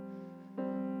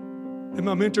 And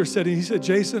my mentor said, he said,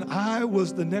 Jason, I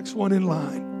was the next one in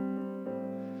line.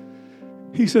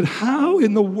 He said, how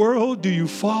in the world do you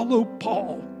follow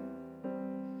Paul?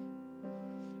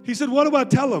 He said, what do I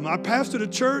tell him? I pastored a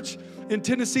church in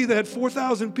Tennessee that had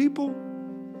 4,000 people.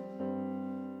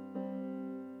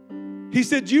 He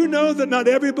said, you know that not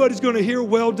everybody's going to hear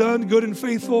well done, good and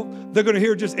faithful. They're going to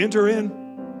hear just enter in.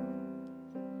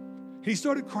 He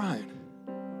started crying.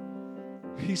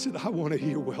 He said, I want to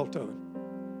hear well done,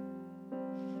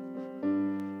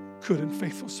 good and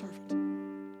faithful servant.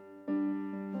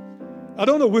 I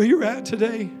don't know where you're at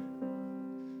today,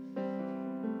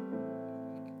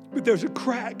 but there's a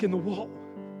crack in the wall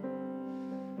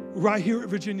right here at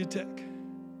Virginia Tech.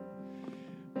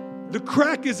 The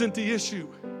crack isn't the issue.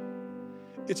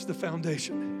 It's the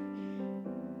foundation.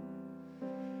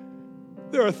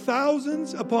 There are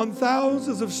thousands upon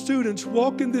thousands of students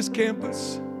walking this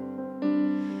campus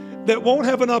that won't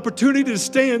have an opportunity to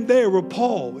stand there where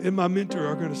Paul and my mentor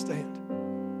are going to stand,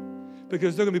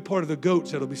 because they're going to be part of the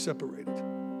goats that will be separated.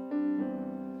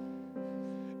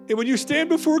 And when you stand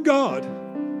before God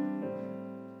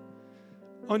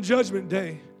on Judgment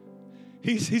Day,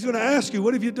 He's going to ask you,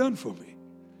 what have you done for me?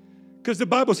 Because the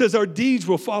Bible says our deeds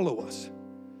will follow us.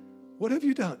 What have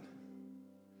you done?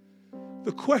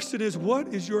 The question is, what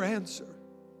is your answer?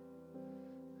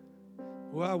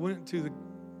 Well, I went to the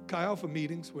Chi Alpha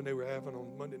meetings when they were having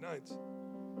on Monday nights.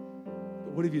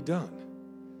 But what have you done?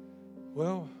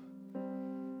 Well,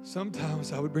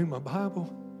 sometimes I would bring my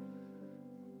Bible.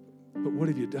 But what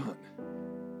have you done?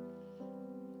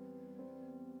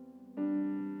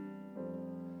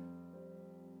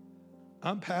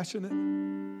 I'm passionate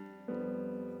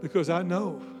because I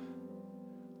know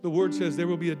the Word says there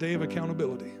will be a day of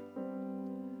accountability,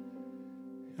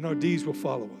 and our deeds will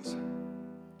follow us.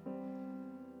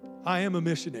 I am a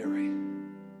missionary.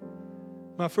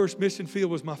 My first mission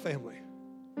field was my family.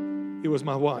 It was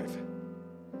my wife.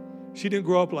 She didn't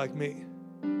grow up like me,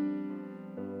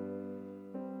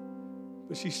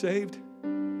 but she's saved,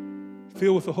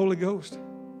 filled with the Holy Ghost,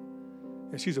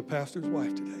 and she's a pastor's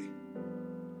wife today.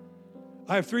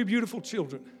 I have 3 beautiful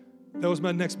children. That was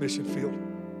my next mission field.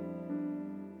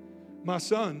 My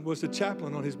son was the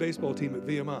chaplain on his baseball team at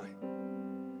VMI.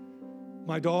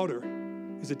 My daughter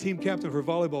is a team captain of her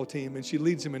volleyball team, and she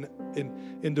leads him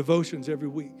in devotions every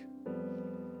week.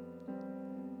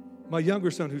 My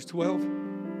younger son, who's 12,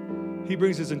 he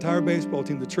brings his entire baseball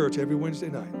team to church every Wednesday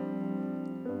night.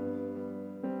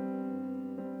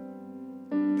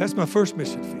 That's my first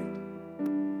mission field.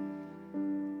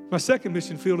 My second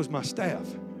mission field is my staff.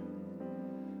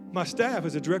 My staff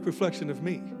is a direct reflection of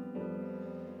me.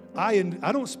 I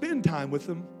don't spend time with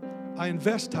them. I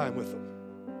invest time with them.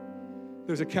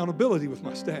 There's accountability with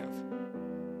my staff.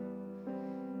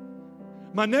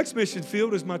 My next mission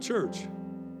field is my church.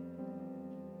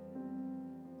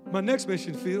 My next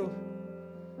mission field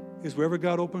is wherever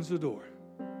God opens the door.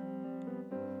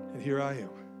 And here I am.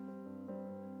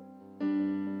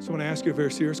 So I want to ask you a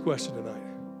very serious question tonight.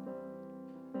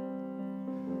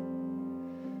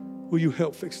 Will you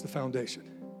help fix the foundation?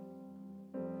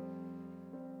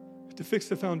 To fix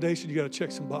the foundation, you got to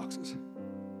check some boxes.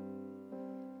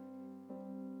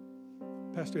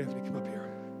 Pastor Anthony, come up here.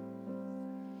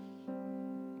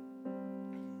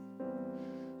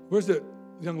 Where's the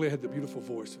young lady that had the beautiful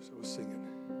voice that was singing?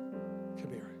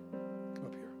 Come here. Come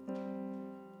up here.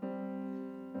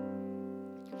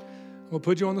 I'm going to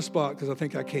put you on the spot because I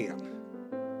think I can.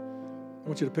 I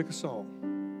want you to pick a song.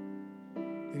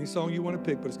 Any song you want to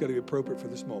pick, but it's got to be appropriate for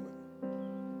this moment.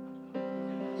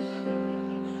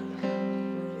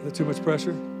 Is that too much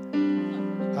pressure?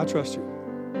 I trust you.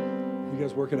 You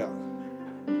guys work it out.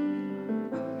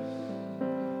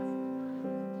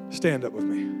 Stand up with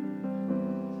me.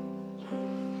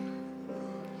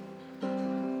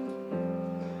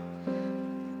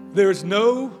 There is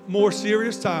no more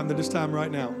serious time than this time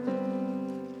right now.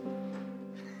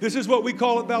 This is what we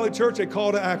call at Valley Church a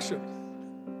call to action.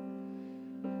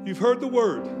 You've heard the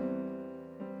word.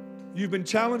 You've been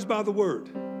challenged by the word.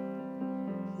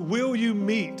 Will you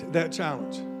meet that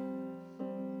challenge?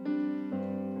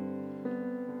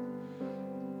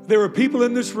 There are people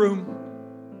in this room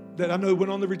that I know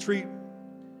went on the retreat.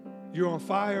 You're on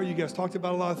fire. You guys talked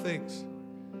about a lot of things.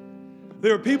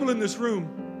 There are people in this room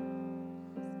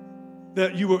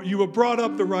that you were brought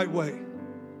up the right way.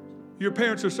 Your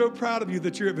parents are so proud of you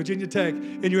that you're at Virginia Tech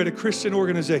and you're at a Christian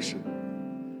organization.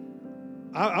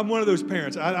 I'm one of those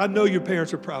parents. I know your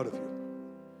parents are proud of you.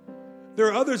 There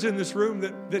are others in this room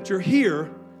that you're here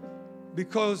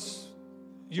because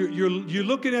you're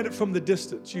looking at it from the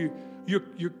distance.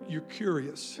 You're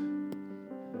curious.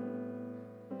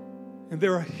 And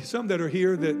there are some that are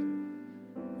here that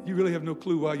you really have no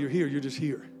clue why you're here. You're just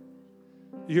here.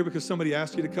 You're here because somebody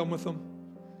asked you to come with them.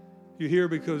 You're here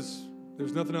because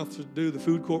there's nothing else to do. The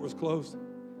food court was closed.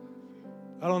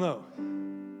 I don't know.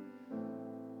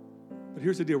 But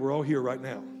here's the deal. We're all here right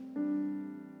now.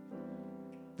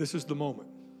 This is the moment.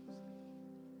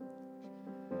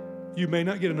 You may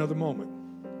not get another moment.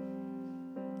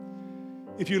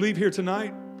 If you leave here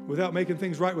tonight without making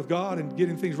things right with God and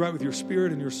getting things right with your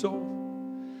spirit and your soul,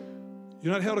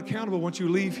 you're not held accountable once you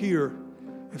leave here.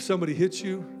 If somebody hits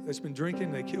you that's been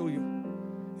drinking, they kill you.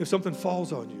 If something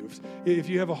falls on you, if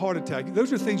you have a heart attack,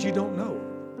 those are things you don't know.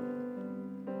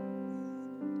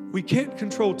 We can't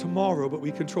control tomorrow, but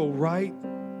we control right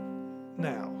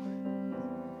now.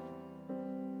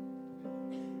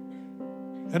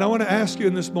 And I want to ask you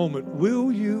in this moment,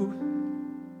 will you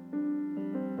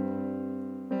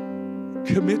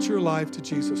commit your life to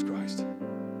Jesus Christ?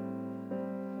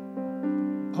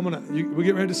 We're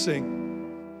getting ready to sing.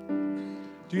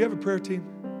 Do you have a prayer team?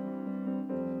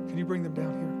 Can you bring them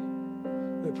down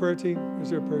here? The prayer team? Is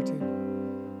there a prayer team?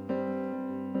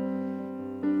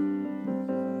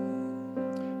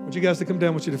 I want you guys to come down.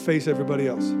 I want you to face everybody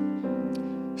else.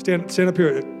 Stand up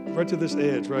here, right to this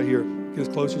edge, right here. Get as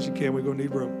close as you can. We're going to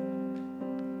need room.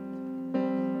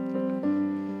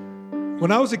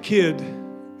 When I was a kid,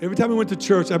 every time we went to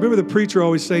church, I remember the preacher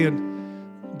always saying,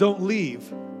 don't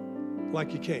leave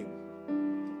like you came.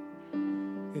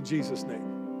 In Jesus' name.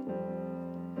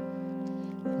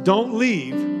 Don't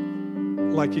leave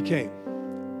like you came.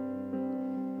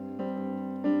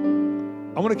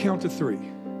 I want to count to 3.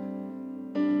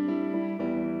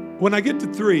 When I get to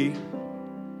 3,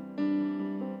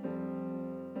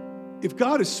 if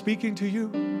God is speaking to you,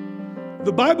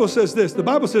 the Bible says this. The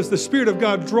Bible says the Spirit of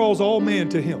God draws all men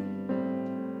to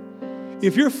Him.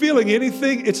 If you're feeling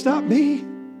anything, it's not me.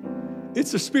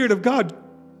 It's the Spirit of God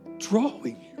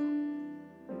drawing you.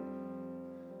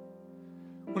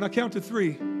 When I count to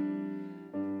 3,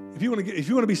 if you want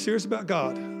to be serious about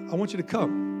God, I want you to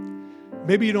come.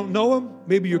 Maybe you don't know Him.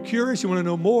 Maybe you're curious. You want to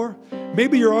know more.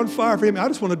 Maybe you're on fire for Him. I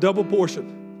just want a double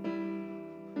portion.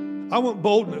 I want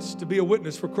boldness to be a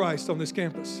witness for Christ on this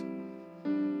campus.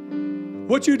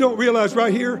 What you don't realize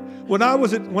right here, when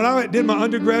I did my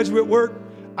undergraduate work,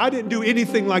 I didn't do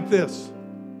anything like this.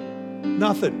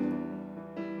 Nothing.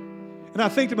 And I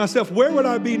think to myself, where would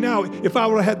I be now if I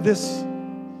would have had this?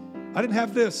 I didn't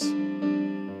have this.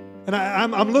 And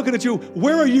I'm looking at you.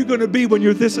 Where are you going to be when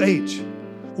you're this age?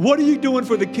 What are you doing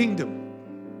for the kingdom?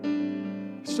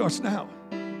 It starts now.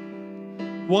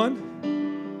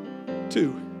 1,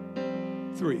 2,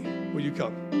 3. Will you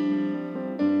come?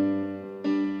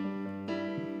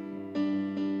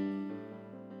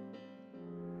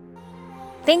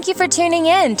 Thank you for tuning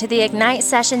in to the Ignite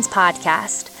Sessions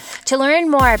podcast. To learn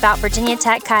more about Virginia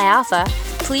Tech Chi Alpha,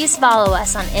 please follow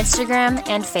us on Instagram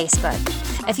and Facebook.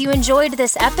 If you enjoyed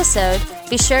this episode,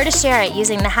 be sure to share it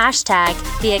using the hashtag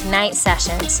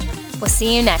 #TheIgniteSessions. We'll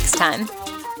see you next time.